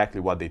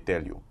exactly what they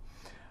tell you.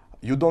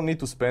 You don't need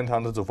to spend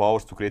hundreds of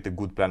hours to create a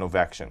good plan of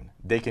action.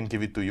 They can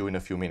give it to you in a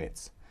few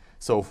minutes.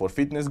 So for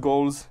fitness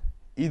goals,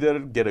 either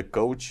get a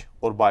coach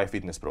or buy a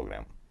fitness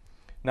program.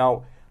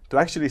 Now, to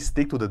actually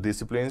stick to the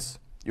disciplines,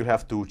 you'll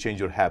have to change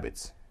your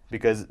habits,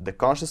 because the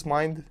conscious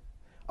mind,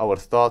 our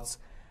thoughts,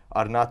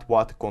 are not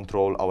what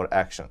control our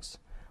actions.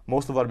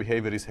 Most of our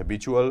behavior is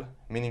habitual,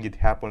 meaning it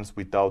happens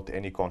without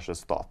any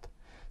conscious thought.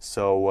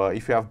 So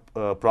if you have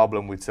a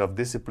problem with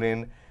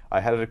self-discipline,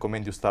 I highly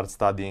recommend you start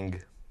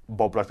studying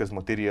Bob Proctor's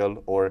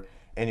material or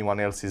anyone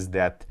else's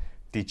that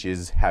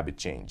teaches habit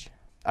change.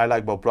 I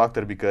like Bob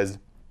Proctor because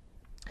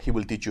he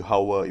will teach you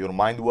how your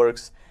mind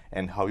works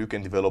and how you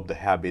can develop the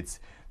habits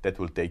that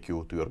will take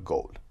you to your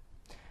goal.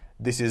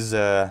 This is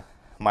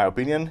my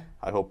opinion.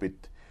 I hope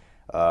it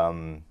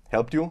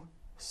helped you.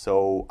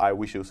 So I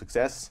wish you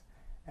success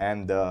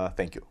and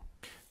thank you.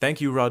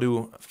 Thank you,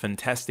 Radu.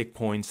 Fantastic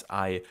points.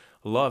 I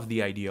love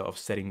the idea of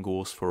setting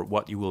goals for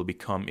what you will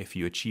become if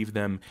you achieve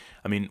them.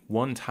 I mean,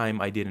 one time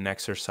I did an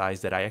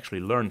exercise that I actually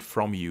learned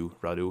from you,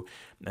 Radu,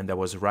 and that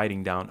was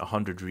writing down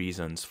 100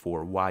 reasons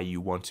for why you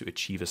want to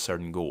achieve a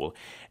certain goal.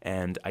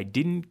 And I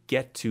didn't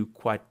get to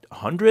quite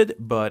 100,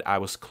 but I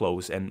was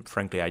close. And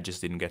frankly, I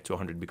just didn't get to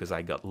 100 because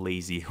I got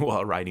lazy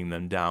while writing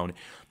them down.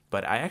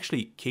 but I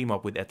actually came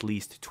up with at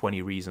least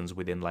 20 reasons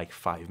within like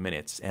 5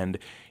 minutes. And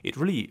it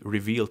really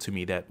revealed to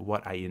me that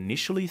what I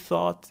initially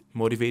thought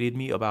motivated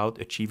me about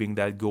achieving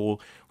that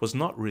goal was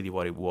not really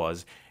what it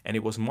was. And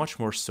it was much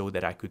more so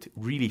that I could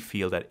really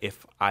feel that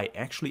if I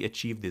actually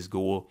achieve this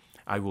goal,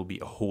 I will be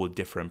a whole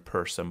different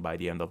person by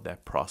the end of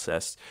that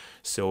process.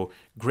 So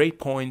great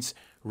points.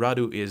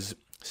 Radu is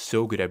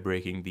so good at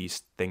breaking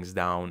these things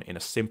down in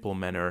a simple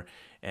manner.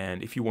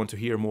 And if you want to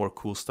hear more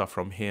cool stuff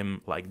from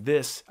him like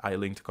this, I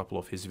linked a couple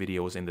of his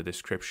videos in the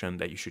description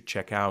that you should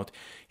check out.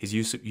 His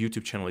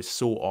YouTube channel is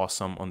so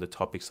awesome on the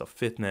topics of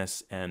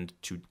fitness and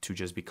to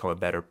just become a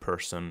better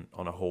person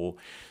on a whole.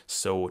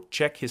 So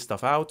check his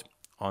stuff out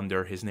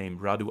under his name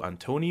Radu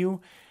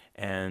Antonio,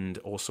 and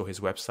also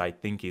his website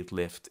Think It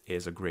Lift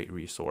is a great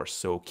resource.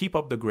 So keep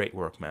up the great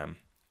work, man.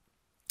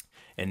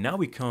 And now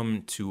we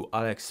come to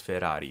Alex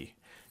Ferrari,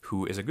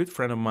 who is a good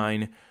friend of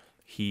mine.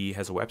 He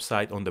has a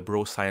website on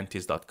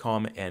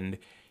thebroscientist.com, and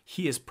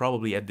he is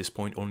probably at this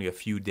point only a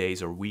few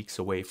days or weeks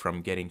away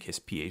from getting his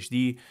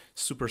PhD.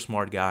 Super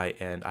smart guy,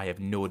 and I have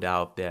no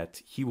doubt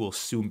that he will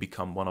soon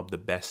become one of the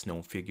best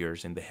known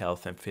figures in the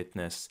health and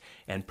fitness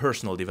and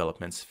personal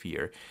development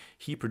sphere.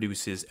 He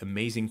produces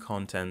amazing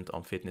content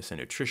on fitness and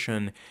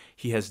nutrition.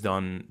 He has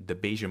done the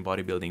Bayesian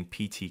bodybuilding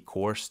PT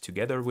course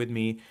together with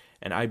me,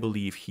 and I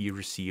believe he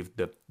received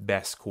the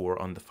best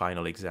score on the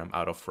final exam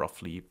out of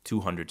roughly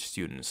 200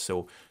 students.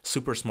 So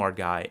super smart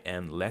guy,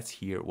 and let's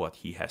hear what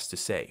he has to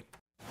say.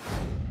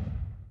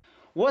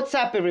 What's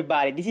up,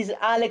 everybody? This is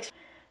Alex.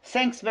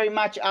 Thanks very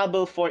much,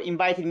 Abel, for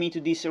inviting me to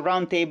this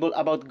roundtable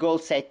about goal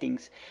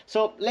settings.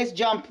 So let's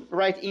jump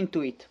right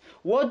into it.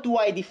 What do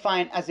I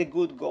define as a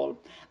good goal?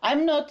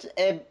 I'm not,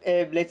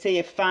 let's say,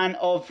 a fan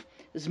of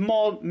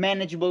small,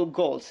 manageable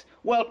goals.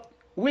 Well,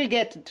 we'll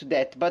get to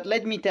that, but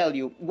let me tell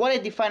you, what I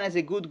define as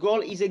a good goal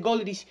is a goal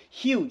that is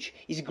huge,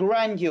 is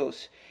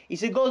grandiose.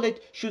 It's a goal that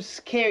should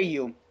scare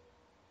you.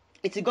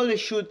 It's a goal that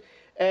should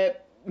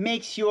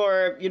makes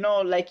your,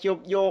 like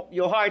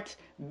your heart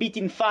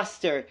beating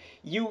faster,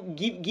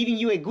 giving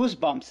you a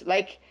goosebumps.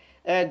 Like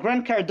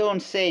Grant Cardone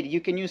said,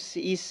 you can use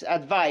his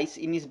advice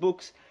in his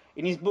book,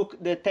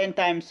 The 10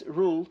 Times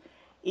Rule,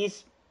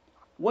 is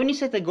when you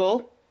set a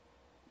goal,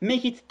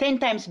 make it 10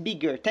 times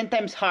bigger, 10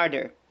 times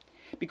harder,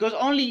 because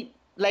only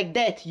like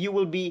that you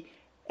will be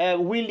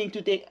willing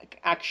to take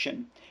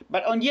action.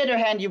 But on the other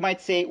hand, you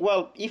might say,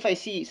 well, if I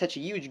see such a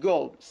huge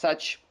goal,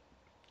 such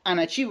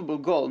unachievable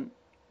goal,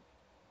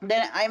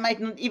 then I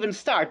might not even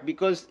start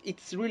because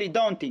it's really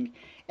daunting.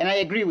 And I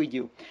agree with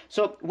you.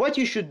 So what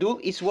you should do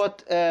is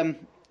what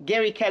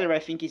Gary Keller, I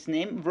think his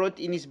name, wrote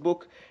in his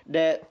book,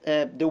 The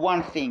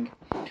One Thing.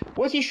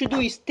 What you should do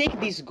is take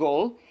this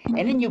goal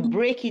and then you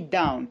break it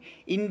down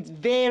in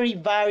very,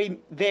 very,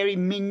 very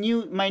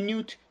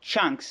minute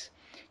chunks.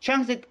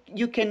 Chunks that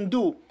you can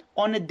do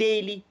on a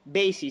daily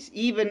basis,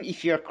 even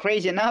if you're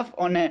crazy enough,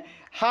 on an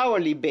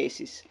hourly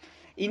basis.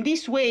 In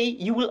this way,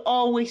 you will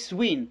always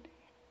win,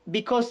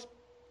 because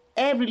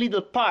every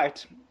little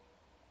part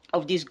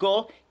of this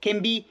goal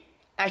can be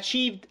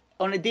achieved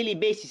on a daily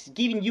basis,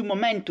 giving you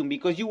momentum,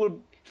 because you will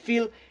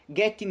feel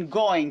getting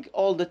going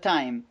all the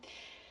time.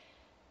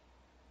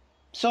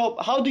 So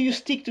how do you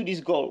stick to this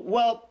goal?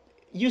 Well,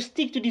 you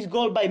stick to this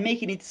goal by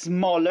making it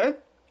smaller,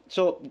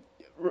 so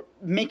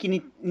making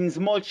it in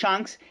small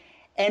chunks,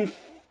 and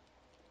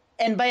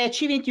by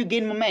achieving it you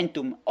gain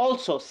momentum.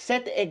 Also,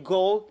 set a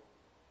goal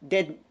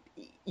that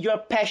you're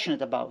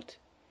passionate about,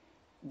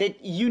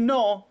 that you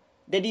know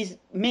that is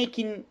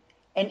making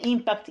an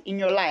impact in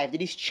your life,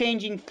 that is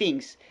changing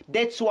things.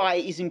 That's why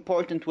it's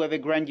important to have a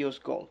grandiose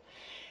goal.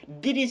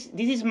 This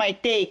is my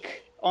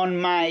take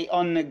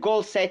on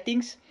goal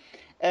settings.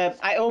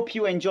 I hope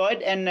you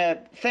enjoyed, and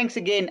thanks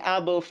again,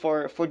 Abel,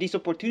 for this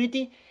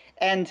opportunity,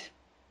 and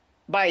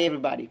bye,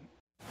 everybody.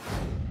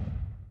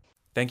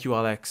 Thank you,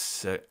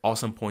 Alex.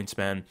 Awesome points,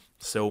 man.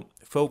 So,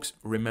 folks,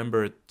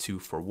 remember to,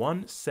 for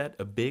one, set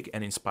a big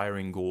and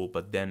inspiring goal,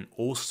 but then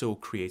also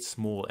create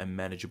small and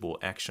manageable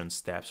action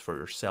steps for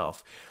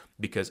yourself,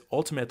 because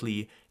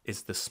ultimately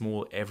it's the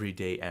small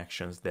everyday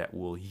actions that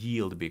will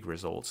yield big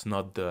results,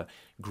 not the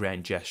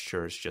grand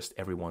gestures just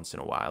every once in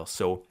a while.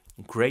 So,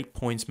 great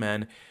points,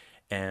 man.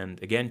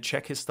 And again,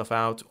 check his stuff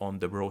out on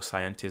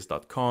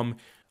thebroscientist.com.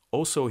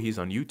 Also, he's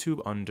on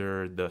YouTube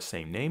under the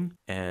same name,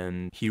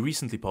 and he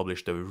recently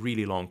published a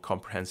really long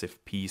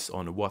comprehensive piece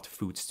on what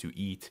foods to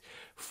eat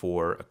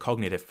for a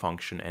cognitive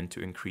function and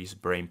to increase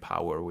brain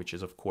power, which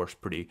is of course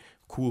pretty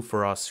cool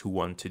for us who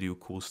want to do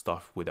cool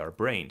stuff with our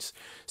brains.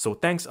 So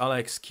thanks,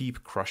 Alex.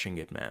 Keep crushing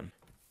it, man.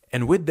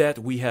 And with that,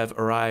 we have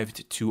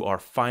arrived to our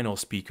final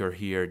speaker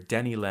here,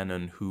 Danny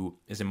Lennon, who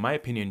is, in my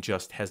opinion,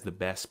 just has the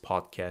best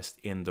podcast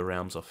in the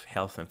realms of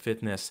health and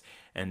fitness.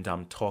 And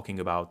I'm talking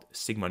about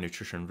Sigma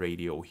Nutrition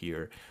Radio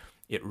here.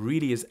 It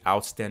really is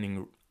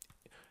outstanding.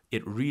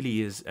 It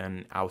really is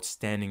an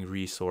outstanding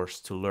resource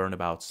to learn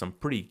about some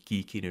pretty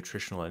geeky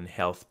nutritional and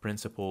health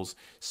principles.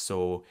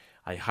 So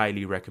I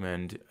highly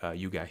recommend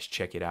you guys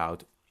check it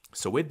out.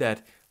 So with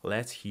that,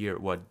 let's hear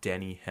what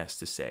Danny has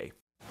to say.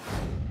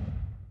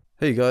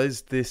 Hey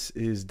guys, this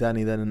is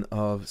Danny Lennon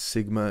of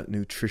Sigma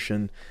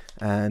Nutrition,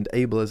 and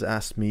Abel has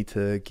asked me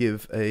to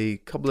give a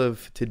couple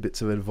of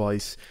tidbits of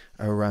advice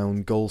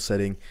around goal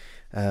setting,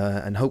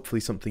 and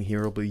hopefully something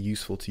here will be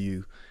useful to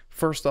you.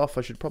 First off,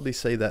 I should probably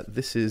say that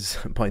this is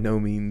by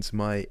no means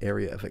my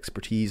area of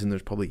expertise, and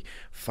there's probably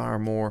far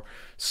more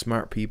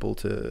smart people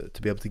to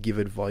be able to give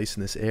advice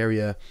in this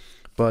area,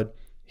 but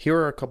here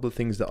are a couple of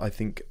things that I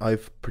think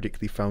I've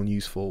particularly found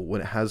useful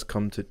when it has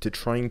come to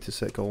trying to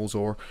set goals,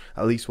 or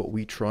at least what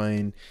we try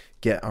and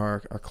get our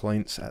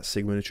clients at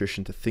Sigma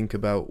Nutrition to think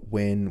about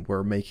when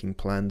we're making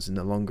plans in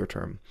the longer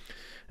term.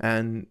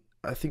 And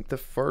I think the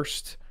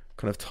first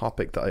kind of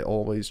topic that I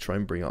always try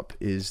and bring up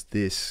is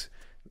this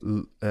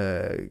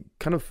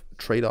kind of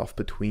trade-off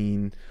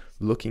between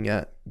looking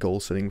at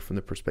goal setting from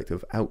the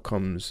perspective of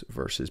outcomes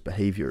versus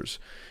behaviors,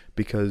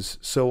 because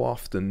so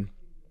often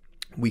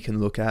we can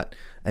look at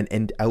an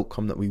end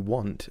outcome that we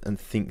want and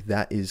think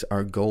that is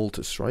our goal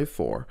to strive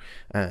for,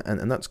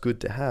 and that's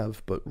good to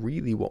have, but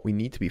really what we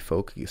need to be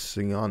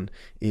focusing on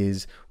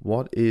is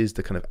what is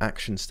the kind of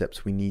action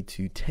steps we need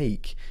to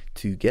take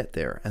to get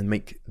there and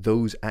make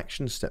those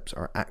action steps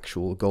our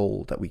actual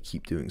goal that we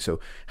keep doing.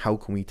 So how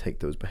can we take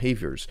those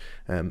behaviors?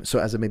 So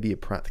as maybe a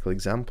practical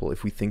example,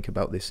 if we think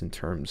about this in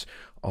terms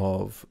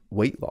of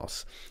weight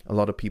loss, a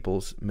lot of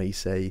people may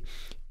say,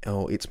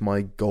 oh, it's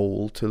my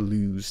goal to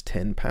lose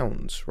 10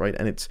 pounds, right?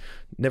 And it's,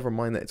 never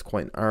mind that it's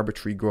quite an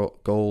arbitrary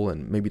goal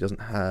and maybe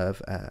doesn't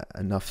have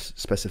enough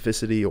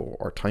specificity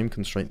or time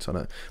constraints on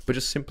it, but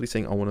just simply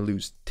saying, I want to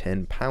lose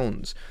 10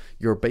 pounds.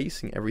 You're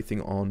basing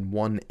everything on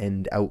one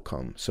end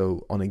outcome.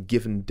 So on a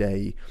given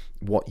day,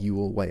 what you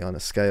will weigh on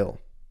a scale.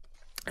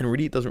 And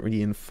really, it doesn't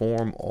really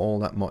inform all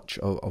that much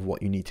of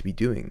what you need to be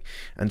doing.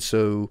 And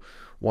so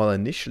while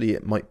initially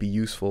it might be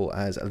useful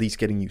as at least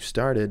getting you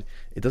started,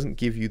 it doesn't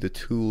give you the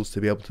tools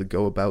to be able to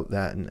go about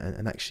that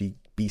and actually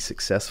be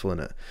successful in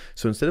it.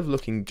 So instead of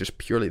looking just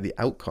purely at the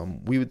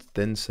outcome, we would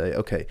then say,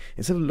 okay,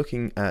 instead of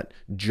looking at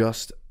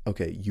just,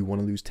 okay, you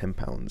want to lose 10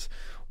 pounds,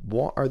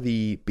 what are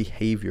the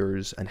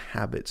behaviors and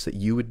habits that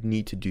you would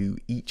need to do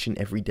each and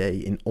every day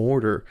in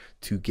order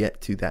to get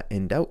to that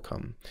end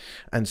outcome?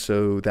 And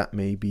so that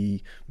may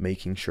be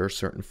making sure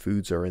certain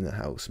foods are in the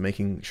house,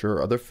 making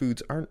sure other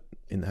foods aren't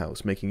in the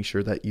house, making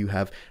sure that you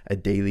have a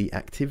daily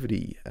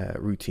activity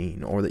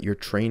routine, or that you're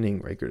training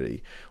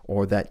regularly,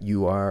 or that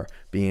you are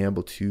being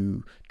able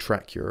to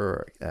track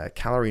your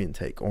calorie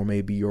intake, or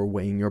maybe you're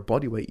weighing your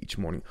body weight each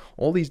morning.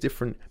 All these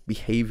different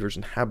behaviors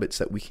and habits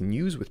that we can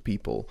use with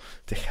people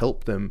to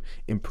help them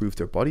improve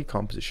their body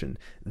composition,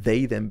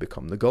 they then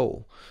become the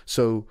goal.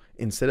 So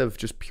instead of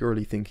just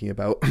purely thinking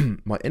about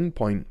my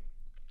endpoint,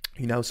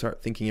 you now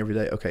start thinking every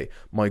day, okay,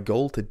 my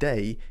goal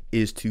today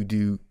is to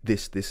do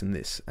this, this, and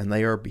this, and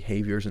they are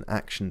behaviors and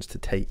actions to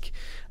take.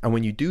 And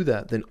when you do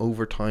that, then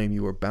over time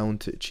you are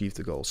bound to achieve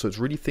the goal. So it's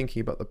really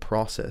thinking about the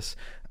process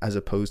as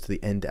opposed to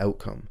the end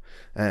outcome.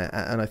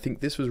 And I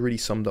think this was really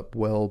summed up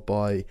well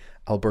by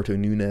Alberto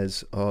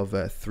Nunez of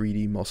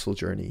 3D Muscle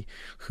Journey,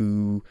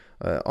 who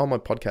on my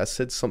podcast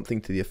said something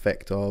to the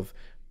effect of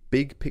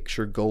big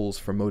picture goals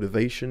for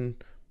motivation,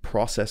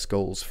 process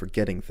goals for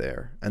getting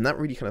there. And that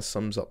really kind of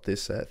sums up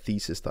this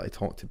thesis that I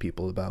talk to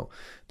people about,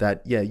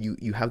 that yeah,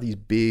 you have these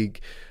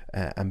big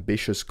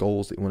ambitious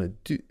goals that you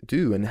want to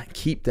do and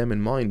keep them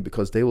in mind,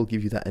 because they will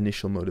give you that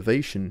initial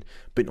motivation.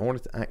 But in order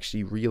to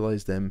actually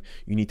realize them,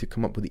 you need to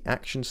come up with the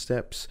action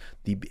steps,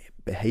 the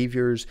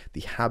behaviors,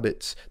 the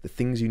habits, the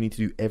things you need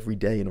to do every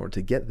day in order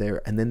to get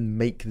there, and then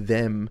make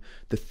them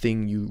the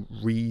thing you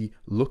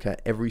re-look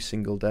at every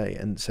single day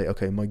and say,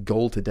 okay, my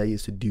goal today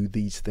is to do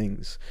these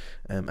things,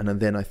 and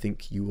then I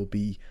think you will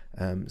be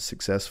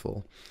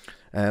successful.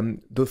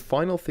 The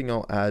final thing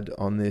I'll add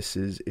on this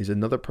is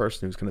another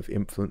person who's kind of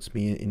influenced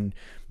me in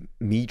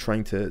me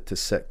trying to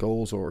set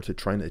goals or to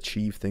try and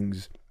achieve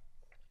things,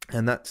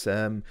 and that's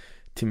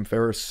Tim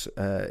Ferriss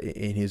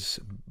in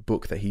his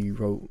book that he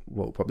wrote,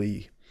 well,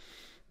 probably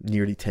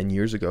nearly 10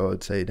 years ago,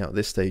 I'd say now at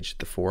this stage,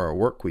 The 4-Hour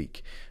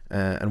Workweek.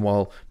 And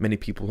while many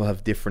people will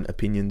have different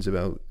opinions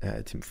about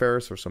Tim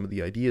Ferriss or some of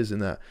the ideas in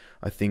that,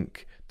 I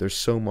think there's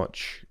so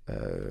much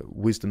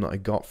wisdom that I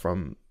got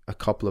from a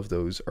couple of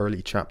those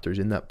early chapters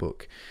in that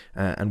book.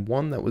 And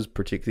one that was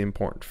particularly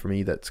important for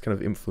me, that's kind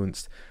of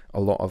influenced a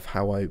lot of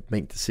how I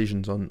make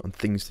decisions on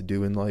things to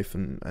do in life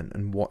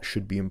and what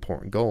should be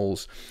important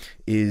goals,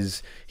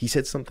 is he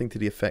said something to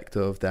the effect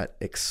of that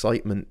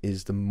excitement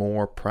is the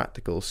more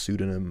practical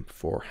pseudonym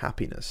for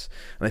happiness.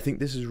 And I think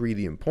this is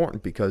really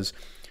important, because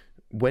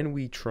when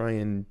we try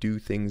and do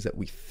things that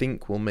we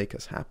think will make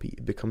us happy,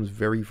 it becomes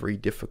very, very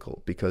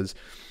difficult, because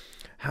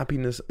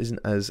happiness isn't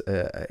as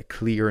a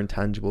clear and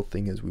tangible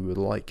thing as we would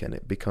like, and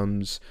it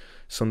becomes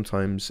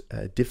sometimes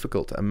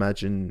difficult to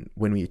imagine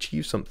when we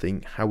achieve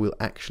something how we'll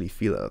actually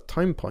feel at a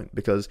time point,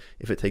 because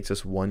if it takes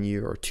us 1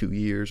 year or 2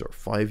 years or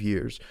 5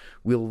 years,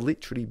 we'll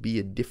literally be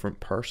a different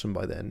person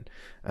by then,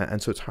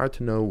 and so it's hard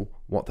to know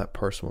what that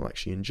person will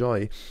actually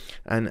enjoy.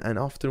 And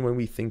often when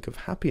we think of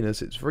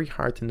happiness, it's very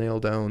hard to nail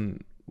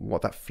down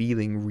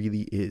feeling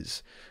really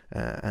is,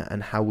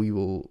 and how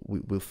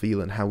we'll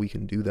feel and how we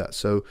can do that.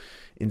 So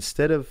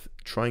instead of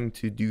trying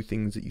to do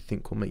things that you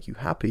think will make you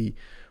happy,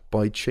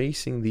 by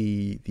chasing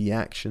the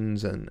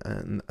actions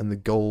and the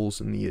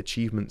goals and the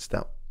achievements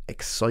that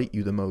excite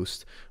you the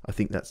most, I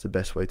think that's the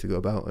best way to go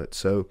about it.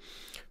 So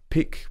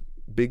pick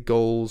big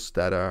goals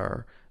that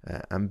are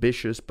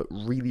ambitious but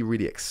really,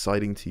 really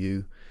exciting to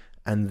you,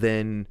 and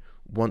then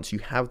once you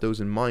have those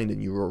in mind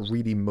and you are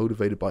really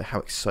motivated by how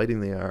exciting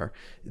they are,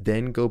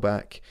 then go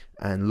back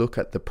and look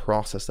at the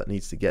process that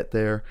needs to get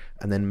there,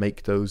 and then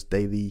make those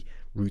daily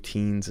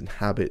routines and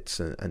habits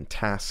and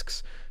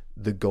tasks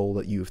the goal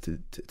that you have to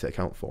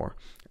account for.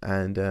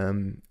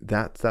 And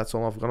that's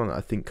all I've got on it.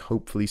 I think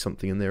hopefully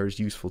something in there is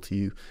useful to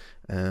you,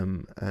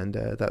 and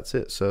that's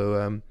it.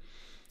 So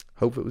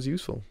hope it was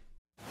useful.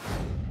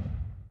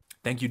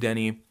 Thank you,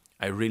 Danny.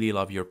 I really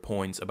love your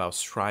points about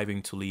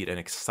striving to lead an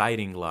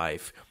exciting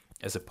life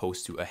as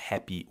opposed to a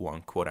happy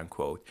one, quote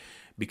unquote,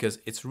 because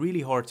it's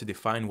really hard to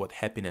define what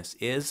happiness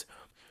is,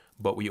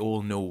 but we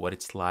all know what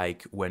it's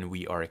like when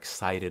we are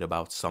excited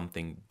about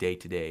something day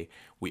to day.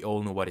 We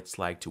all know what it's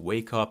like to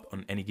wake up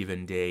on any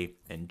given day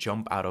and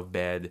jump out of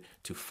bed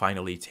to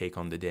finally take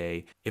on the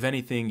day. If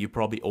anything, you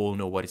probably all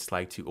know what it's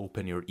like to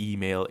open your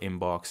email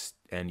inbox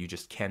and you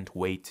just can't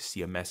wait to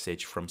see a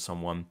message from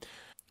someone.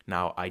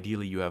 Now,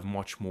 ideally, you have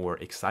much more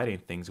exciting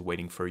things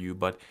waiting for you,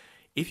 but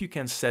if you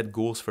can set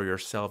goals for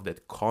yourself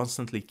that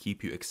constantly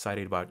keep you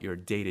excited about your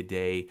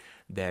day-to-day,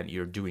 then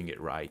you're doing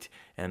it right.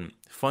 And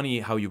funny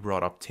how you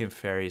brought up Tim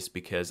Ferriss,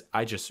 because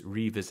I just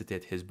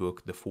revisited his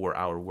book, The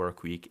 4-Hour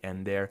Workweek,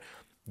 and there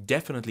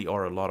definitely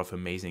are a lot of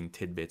amazing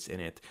tidbits in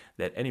it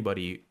that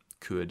anybody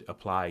could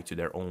apply to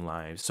their own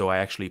lives. So I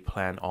actually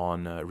plan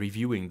on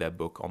reviewing that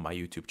book on my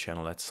YouTube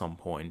channel at some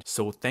point.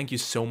 So thank you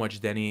so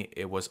much, Danny.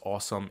 It was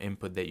awesome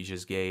input that you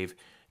just gave.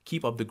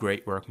 Keep up the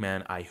great work,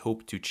 man. I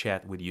hope to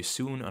chat with you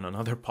soon on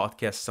another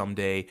podcast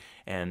someday,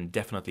 and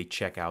definitely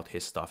check out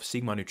his stuff,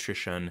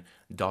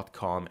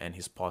 sigmanutrition.com, and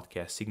his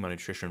podcast, Sigma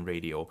Nutrition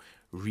Radio.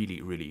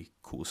 Really, really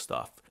cool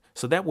stuff.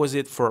 So that was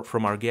it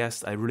from our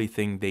guests. I really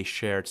think they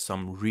shared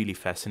some really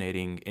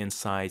fascinating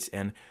insights.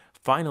 And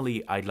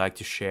finally, I'd like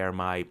to share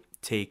my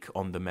take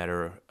on the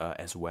matter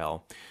as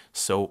well.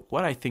 So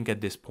what I think at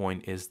this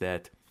point is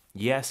that,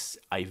 yes,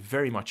 I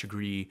very much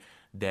agree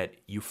that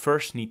you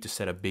first need to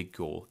set a big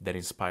goal that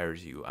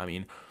inspires you. I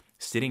mean,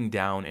 sitting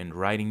down and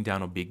writing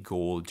down a big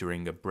goal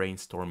during a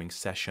brainstorming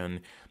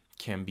session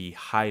can be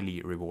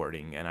highly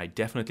rewarding. And I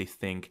definitely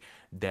think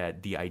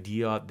that the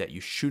idea that you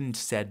shouldn't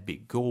set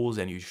big goals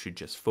and you should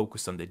just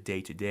focus on the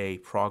day-to-day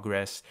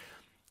progress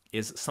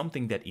is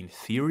something that in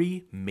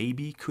theory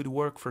maybe could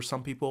work for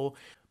some people.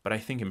 But I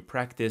think in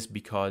practice,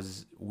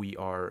 because we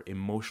are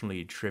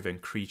emotionally driven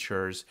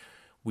creatures,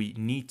 we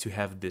need to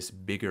have this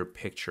bigger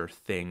picture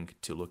thing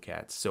to look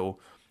at. So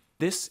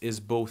this is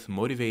both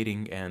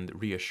motivating and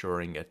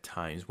reassuring at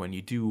times. When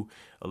you do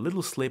a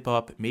little slip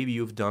up, maybe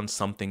you've done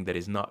something that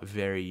is not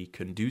very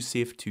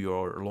conducive to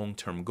your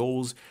long-term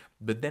goals,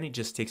 but then it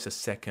just takes a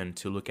second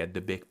to look at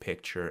the big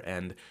picture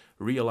and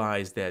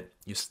realize that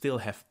you still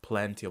have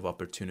plenty of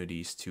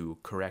opportunities to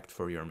correct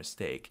for your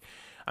mistake.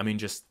 I mean,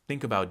 just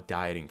think about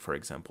dieting, for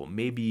example.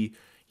 Maybe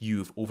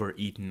you've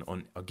overeaten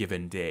on a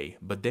given day,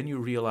 but then you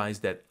realize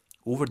that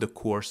over the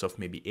course of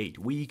maybe 8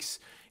 weeks,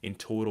 in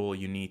total,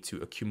 you need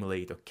to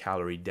accumulate a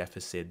calorie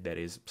deficit that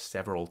is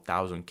several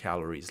thousand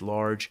calories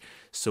large.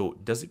 So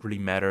does it really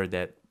matter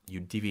that you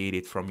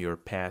deviated from your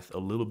path a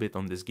little bit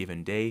on this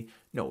given day?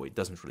 No, it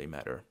doesn't really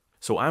matter.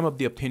 So I'm of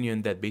the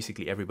opinion that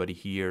basically everybody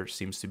here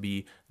seems to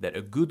be that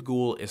a good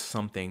goal is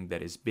something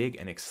that is big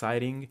and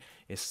exciting,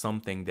 is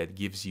something that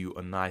gives you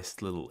a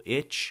nice little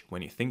itch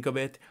when you think of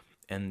it,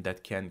 and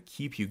that can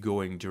keep you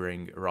going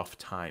during rough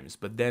times.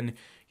 But then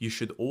you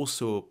should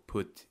also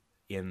put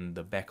in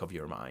the back of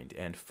your mind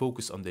and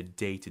focus on the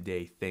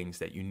day-to-day things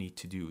that you need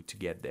to do to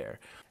get there.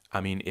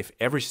 I mean, if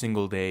every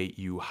single day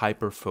you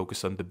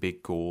hyper-focus on the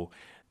big goal,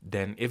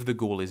 then if the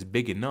goal is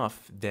big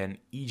enough, then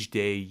each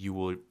day you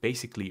will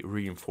basically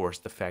reinforce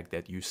the fact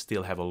that you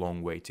still have a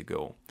long way to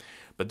go.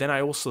 But then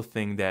I also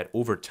think that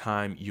over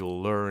time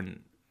you'll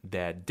learn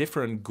that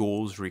different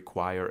goals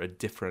require a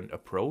different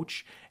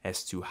approach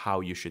as to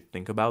how you should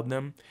think about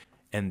them.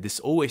 And this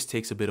always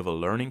takes a bit of a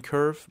learning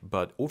curve,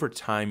 but over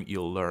time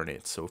you'll learn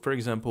it. So for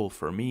example,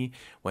 for me,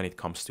 when it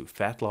comes to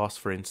fat loss,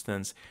 for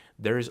instance,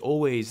 there is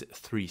always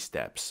 3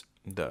 steps.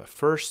 The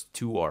first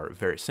 2 are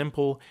very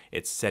simple.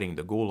 It's setting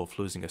the goal of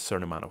losing a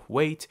certain amount of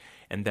weight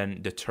and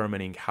then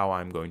determining how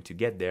I'm going to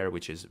get there,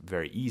 which is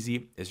very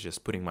easy. It's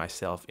just putting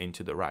myself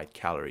into the right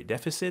calorie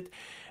deficit.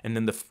 And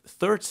then the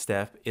third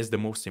step is the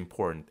most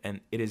important, and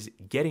it is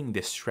getting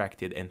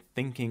distracted and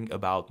thinking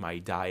about my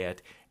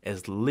diet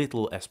as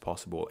little as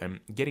possible and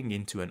getting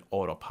into an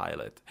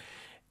autopilot.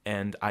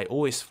 And I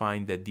always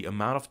find that the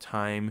amount of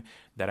time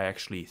that I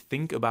actually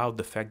think about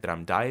the fact that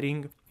I'm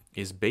dieting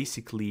is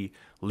basically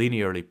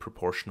linearly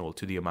proportional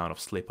to the amount of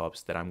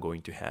slip-ups that I'm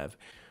going to have.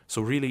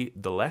 So really,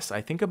 the less I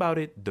think about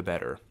it, the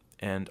better.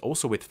 And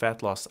also with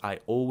fat loss, I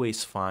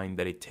always find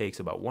that it takes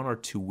about 1 or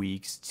 2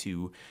 weeks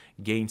to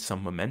gain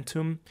some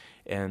momentum.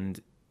 And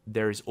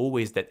there is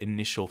always that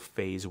initial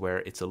phase where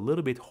it's a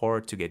little bit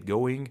hard to get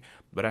going,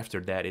 but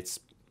after that, it's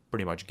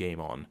pretty much game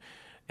on.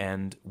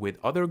 And with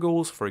other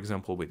goals, for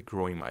example, with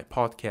growing my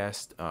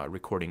podcast,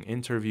 recording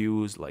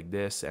interviews like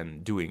this,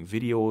 and doing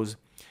videos,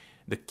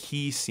 the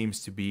key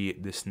seems to be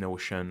this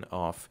notion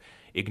of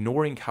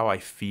ignoring how I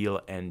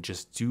feel and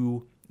just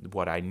do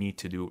what I need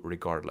to do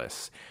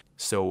regardless.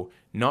 So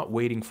not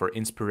waiting for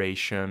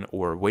inspiration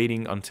or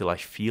waiting until I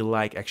feel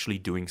like actually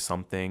doing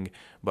something,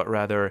 but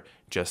rather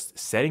just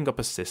setting up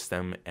a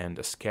system and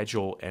a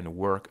schedule and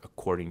work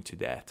according to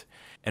that.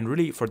 And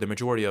really, for the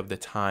majority of the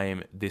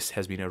time, this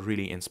has been a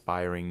really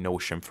inspiring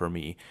notion for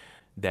me,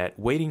 that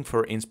waiting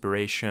for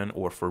inspiration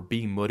or for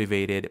being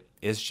motivated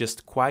is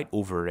just quite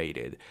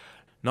overrated.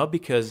 Not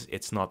because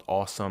it's not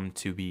awesome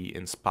to be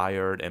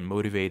inspired and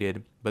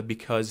motivated, but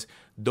because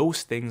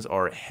those things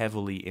are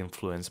heavily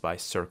influenced by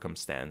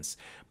circumstance,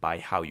 by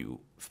how you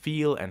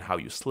feel and how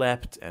you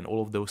slept and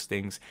all of those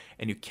things,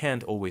 and you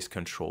can't always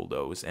control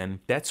those. And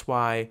that's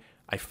why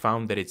I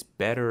found that it's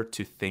better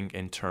to think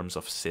in terms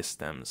of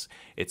systems.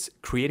 It's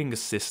creating a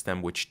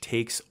system which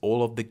takes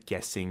all of the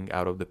guessing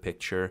out of the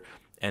picture,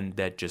 and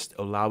that just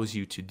allows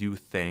you to do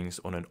things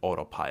on an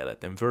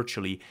autopilot and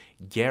virtually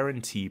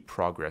guarantee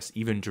progress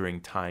even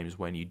during times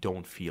when you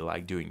don't feel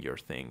like doing your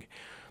thing.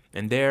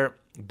 And there,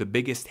 the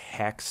biggest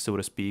hacks, so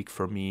to speak,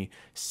 for me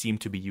seem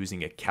to be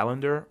using a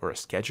calendar or a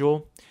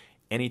schedule.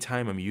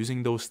 Anytime I'm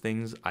using those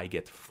things, I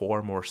get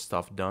far more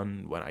stuff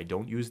done when I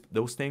don't use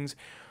those things.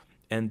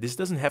 And this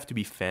doesn't have to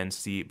be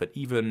fancy, but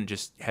even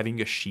just having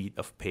a sheet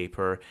of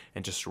paper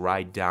and just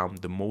write down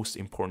the most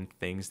important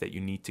things that you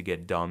need to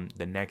get done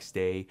the next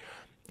day.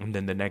 And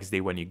then the next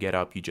day when you get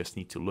up, you just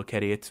need to look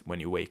at it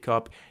when you wake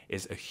up,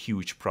 is a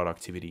huge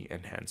productivity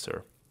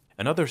enhancer.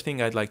 Another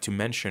thing I'd like to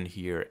mention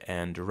here,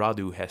 and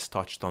Radu has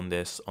touched on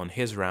this on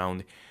his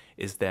round,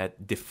 is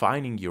that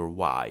defining your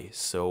why.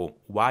 So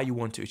why you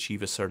want to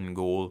achieve a certain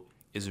goal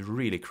is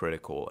really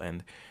critical,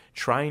 and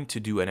trying to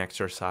do an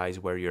exercise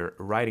where you're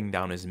writing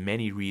down as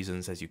many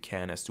reasons as you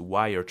can as to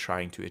why you're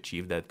trying to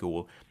achieve that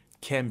goal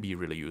can be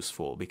really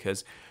useful,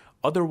 because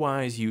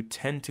otherwise you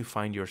tend to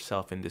find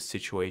yourself in this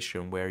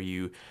situation where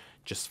you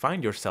just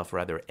find yourself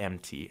rather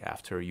empty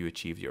after you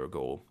achieve your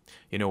goal.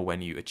 You know,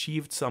 when you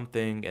achieved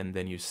something and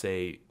then you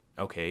say,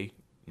 okay,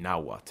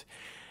 now what?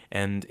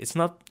 And it's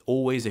not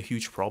always a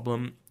huge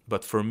problem,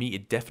 but for me,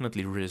 it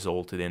definitely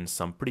resulted in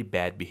some pretty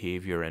bad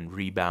behavior and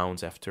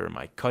rebounds after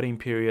my cutting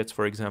periods,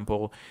 for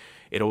example.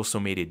 It also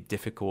made it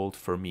difficult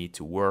for me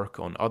to work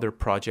on other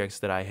projects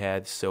that I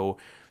had. So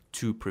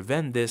to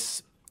prevent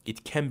this,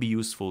 it can be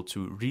useful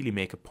to really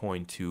make a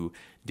point to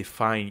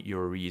define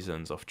your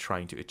reasons of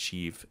trying to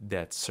achieve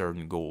that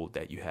certain goal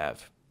that you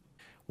have.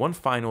 One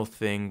final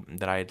thing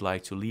that I'd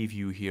like to leave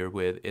you here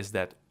with is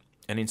that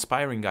an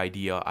inspiring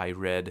idea I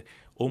read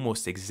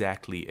almost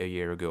exactly a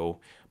year ago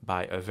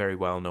by a very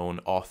well-known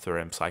author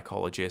and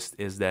psychologist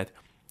is that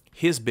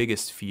his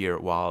biggest fear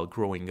while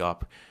growing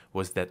up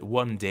was that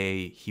one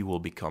day he will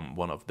become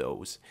one of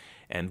those.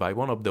 And by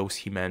one of those,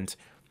 he meant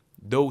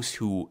those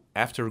who,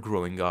 after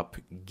growing up,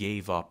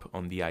 gave up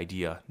on the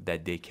idea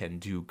that they can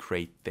do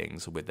great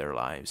things with their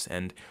lives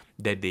and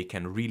that they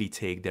can really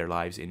take their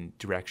lives in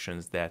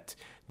directions that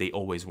they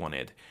always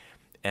wanted.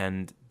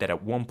 And that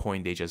at one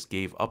point they just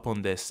gave up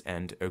on this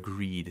and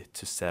agreed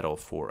to settle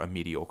for a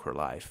mediocre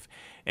life.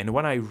 And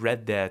when I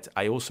read that,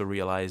 I also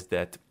realized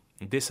that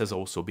this has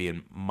also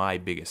been my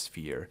biggest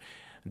fear,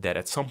 that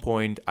at some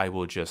point I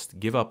will just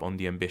give up on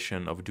the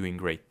ambition of doing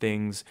great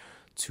things,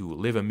 to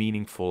live a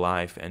meaningful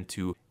life, and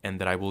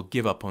that I will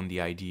give up on the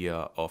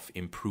idea of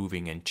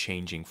improving and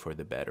changing for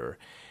the better.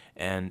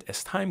 And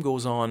as time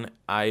goes on,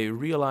 I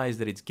realize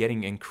that it's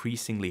getting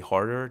increasingly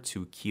harder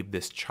to keep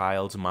this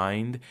child's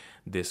mind,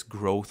 this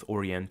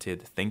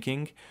growth-oriented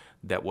thinking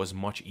that was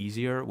much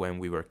easier when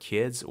we were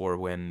kids or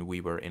when we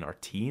were in our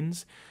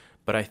teens.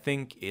 But I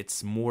think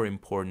it's more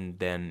important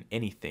than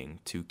anything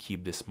to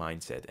keep this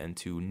mindset and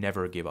to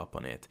never give up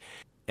on it.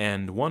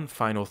 And one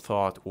final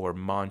thought, or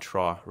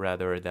mantra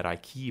rather, that I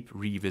keep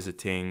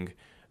revisiting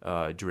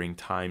during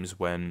times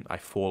when I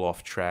fall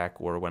off track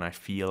or when I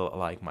feel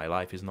like my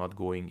life is not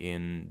going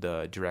in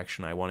the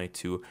direction I want it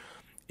to,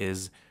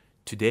 is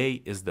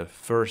today is the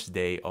first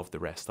day of the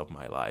rest of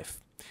my life.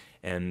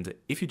 And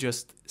if you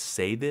just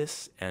say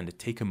this and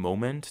take a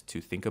moment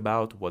to think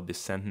about what this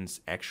sentence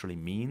actually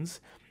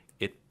means,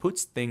 it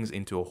puts things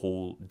into a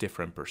whole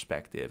different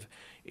perspective.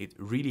 It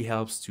really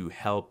helps to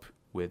help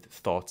with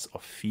thoughts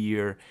of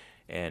fear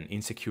and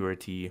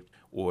insecurity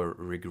or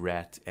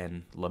regret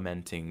and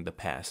lamenting the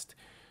past.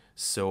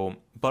 So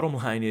bottom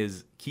line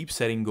is, keep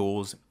setting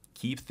goals,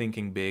 keep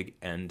thinking big,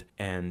 and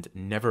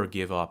never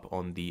give up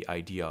on the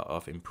idea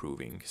of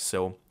improving.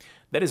 So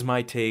that is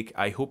my take.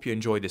 I hope you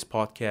enjoyed this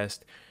podcast.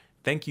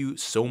 Thank you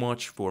so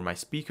much for my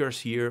speakers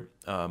here,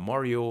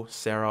 Mario,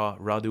 Sarah,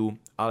 Radu,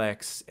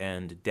 Alex,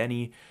 and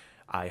Denny.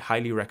 I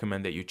highly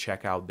recommend that you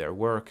check out their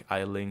work.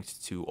 I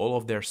linked to all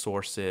of their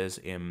sources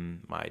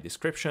in my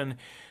description.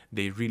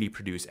 they really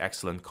produce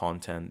excellent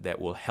content that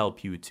will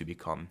help you to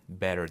become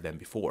better than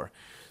before.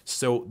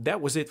 So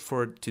that was it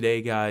for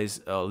today,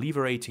 guys. Leave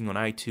a rating on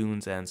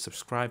iTunes and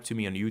subscribe to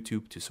me on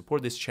YouTube to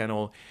support this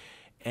channel.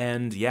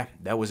 And yeah,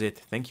 that was it.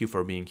 Thank you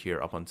for being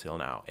here up until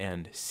now,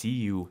 and see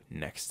you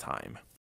next time.